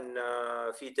كبيرا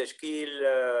في تشكيل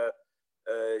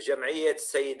جمعية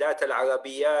السيدات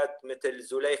العربيات مثل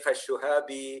زليخة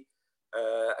الشهابي.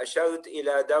 أشرت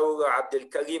إلى دور عبد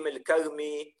الكريم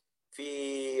الكرمي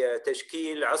في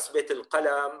تشكيل عصبة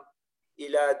القلم،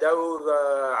 إلى دور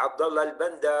عبد الله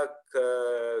البندك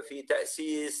في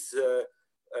تأسيس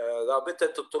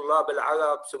رابطة الطلاب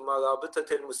العرب ثم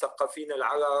رابطة المثقفين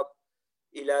العرب،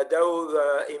 إلى دور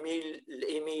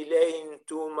الإيميلين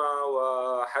توما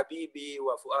وحبيبي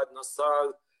وفؤاد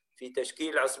نصار في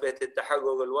تشكيل عصبة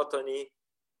التحرر الوطني.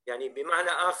 يعني بمعنى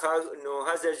آخر أنه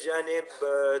هذا الجانب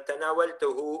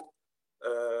تناولته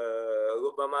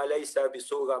ربما ليس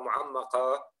بصورة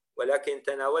معمقة، ولكن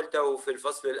تناولته في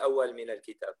الفصل الأول من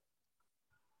الكتاب.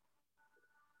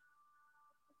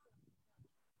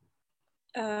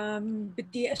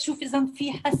 بدي أشوف إذا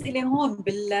في أسئلة هون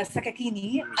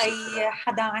بالسكاكيني. أي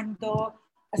حدا عنده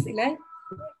أسئلة؟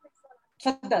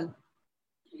 تفضل.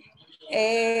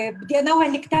 بدي أنوه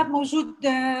الكتاب موجود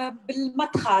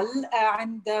بالمدخل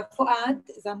عند فؤاد،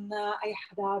 إذا أي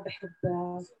حدا بحب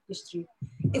يشتري.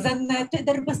 إذا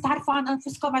تقدر بس تعرفوا عن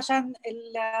أنفسكم عشان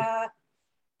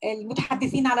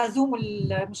المتحدثين على زوم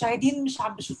والمشاهدين مش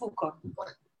عم بشوفوكم.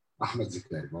 أحمد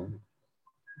زكريان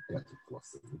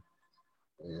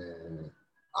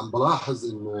عم بلاحظ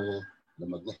إنه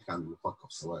لما بنحكي عن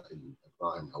المثقف سواء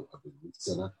الراهن أو قبل 100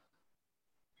 سنة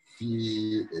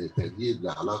في تغيير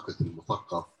لعلاقة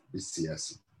المثقف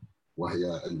بالسياسي،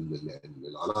 وهي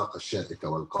العلاقة الشائكة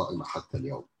والقائمة حتى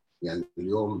اليوم. يعني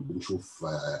اليوم بنشوف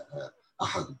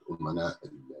أحد أمناء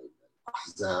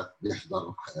الأحزاب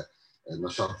بيحضر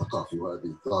نشاط ثقافي،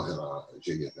 وهذه ظاهرة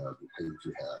جيدة بنحيي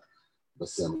فيها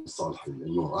بسام الصالحي،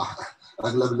 إنه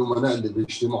أغلب الأمناء اللي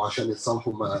بيجتمعوا عشان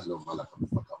يتصالحوا ما لهم علاقة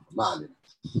بالثقافة، ما علينا.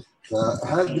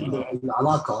 فهذه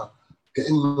العلاقة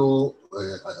كأنه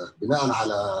بناء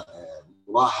على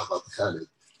ملاحظة خالد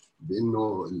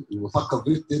بأنه المثقف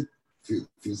بيكتب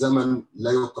في زمن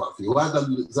لا يقرأ فيه، وهذا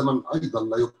الزمن أيضا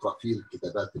لا يقرأ فيه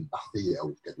الكتابات البحثية أو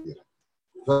الكبيرة.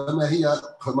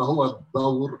 فما هو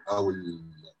الدور أو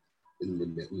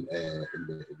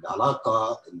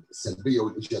العلاقة السلبية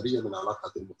والإيجابية من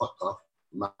علاقة المثقف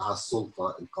مع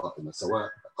السلطة القائمة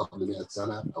سواء قبل 100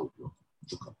 سنة أو اليوم؟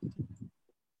 شكرا.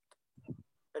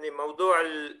 يعني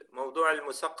موضوع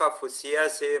المثقف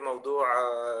والسياسي موضوع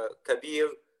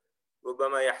كبير،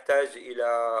 ربما يحتاج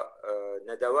إلى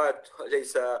ندوات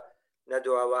وليس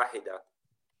ندوة واحدة.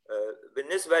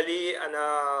 بالنسبة لي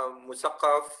أنا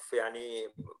مثقف،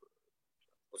 يعني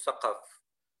مثقف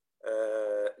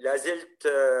لازلت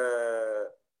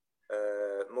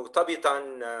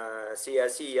مرتبطا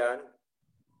سياسيا،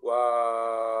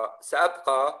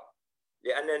 وسأبقى،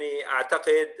 لأنني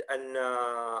أعتقد أن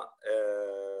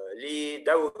لي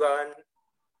دورا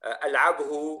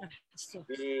ألعبه.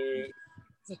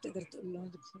 تقدر تقول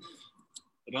له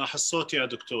راح الصوت يا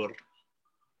دكتور.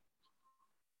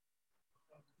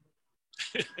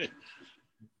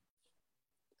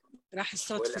 راح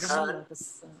الصوت في رام الله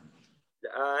بس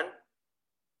الآن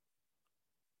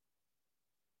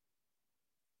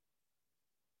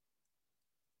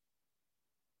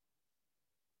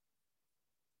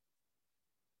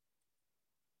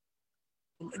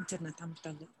الانترنت عم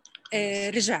يطلع.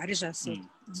 رجع الصوت.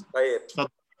 طيب،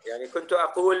 يعني كنت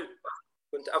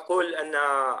أقول أن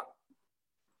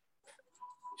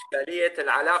إشكالية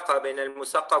العلاقة بين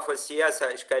المثقف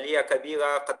والسياسة إشكالية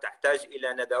كبيرة قد تحتاج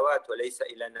إلى ندوات وليس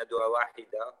إلى ندوة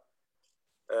واحدة.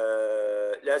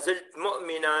 لا زلت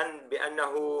مؤمنا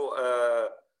بأنه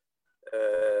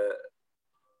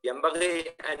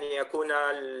ينبغي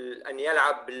أن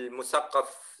يلعب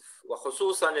المثقف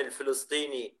وخصوصا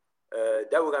الفلسطيني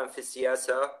دورا في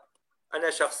السياسة. أنا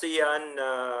شخصيا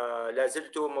لا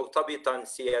زلت مرتبطا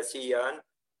سياسيا،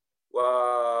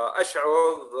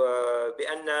 وأشعر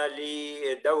بأن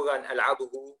لي دورا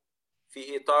ألعبه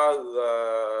في إطار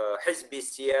حزبي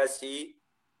السياسي،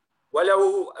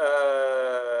 ولو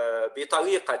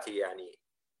بطريقتي، يعني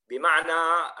بمعنى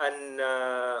أن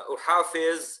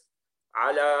أحافظ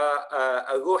على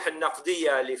الروح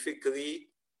النقدية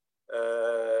لفكري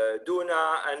دون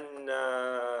أن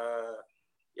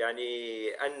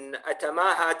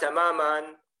أتماهى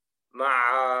تماما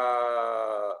مع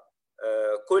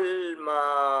كل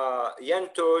ما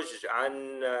ينتج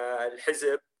عن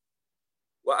الحزب.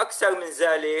 وأكثر من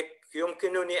ذلك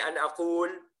يمكنني أن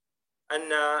أقول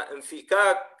أن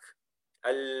انفكاك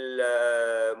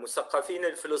المثقفين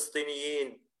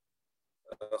الفلسطينيين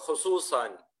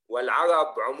خصوصا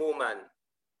والعرب عموما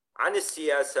عن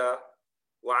السياسة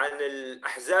وعن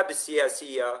الأحزاب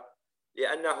السياسية،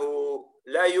 لأنه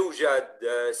لا يوجد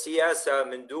سياسة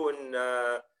من دون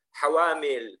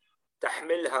حوامل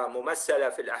تحملها ممثلة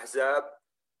في الأحزاب،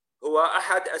 هو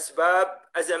أحد أسباب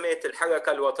أزمة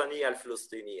الحركة الوطنية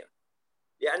الفلسطينية.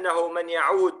 لأنه من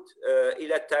يعود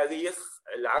إلى التاريخ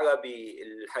العربي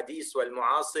الحديث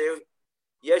والمعاصر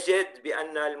يجد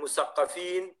بأن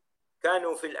المثقفين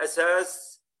كانوا في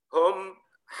الأساس هم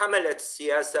حملة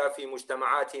السياسة في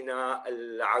مجتمعاتنا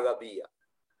العربية.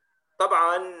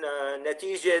 طبعا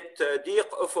نتيجة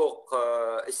ضيق أفق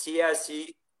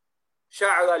السياسي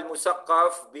شعر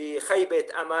المثقف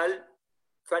بخيبة أمل،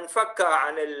 فانفك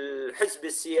عن الحزب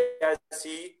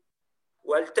السياسي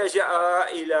والتجأ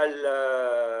إلى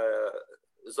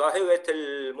ظاهرة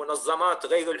المنظمات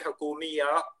غير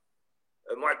الحكومية،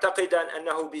 معتقدا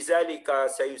أنه بذلك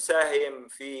سيساهم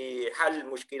في حل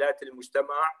مشكلات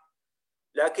المجتمع.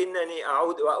 لكنني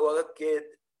أعود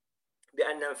وأؤكد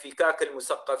بأن انفكاك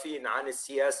المثقفين عن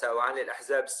السياسة وعن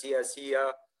الأحزاب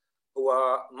السياسية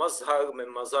هو مظهر من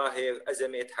مظاهر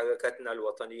أزمة حركتنا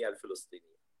الوطنية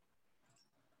الفلسطينية.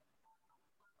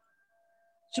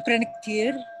 شكرا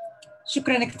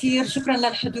كثير، شكرا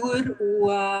للحضور،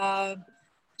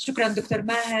 وشكرا دكتور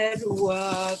ماهر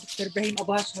ودكتور ابراهيم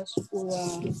ابو هشهش،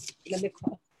 والى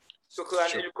اللقاء. شكرا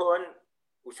لكم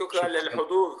وشكرا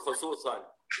للحضور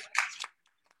خصوصا.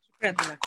 شكرا لك.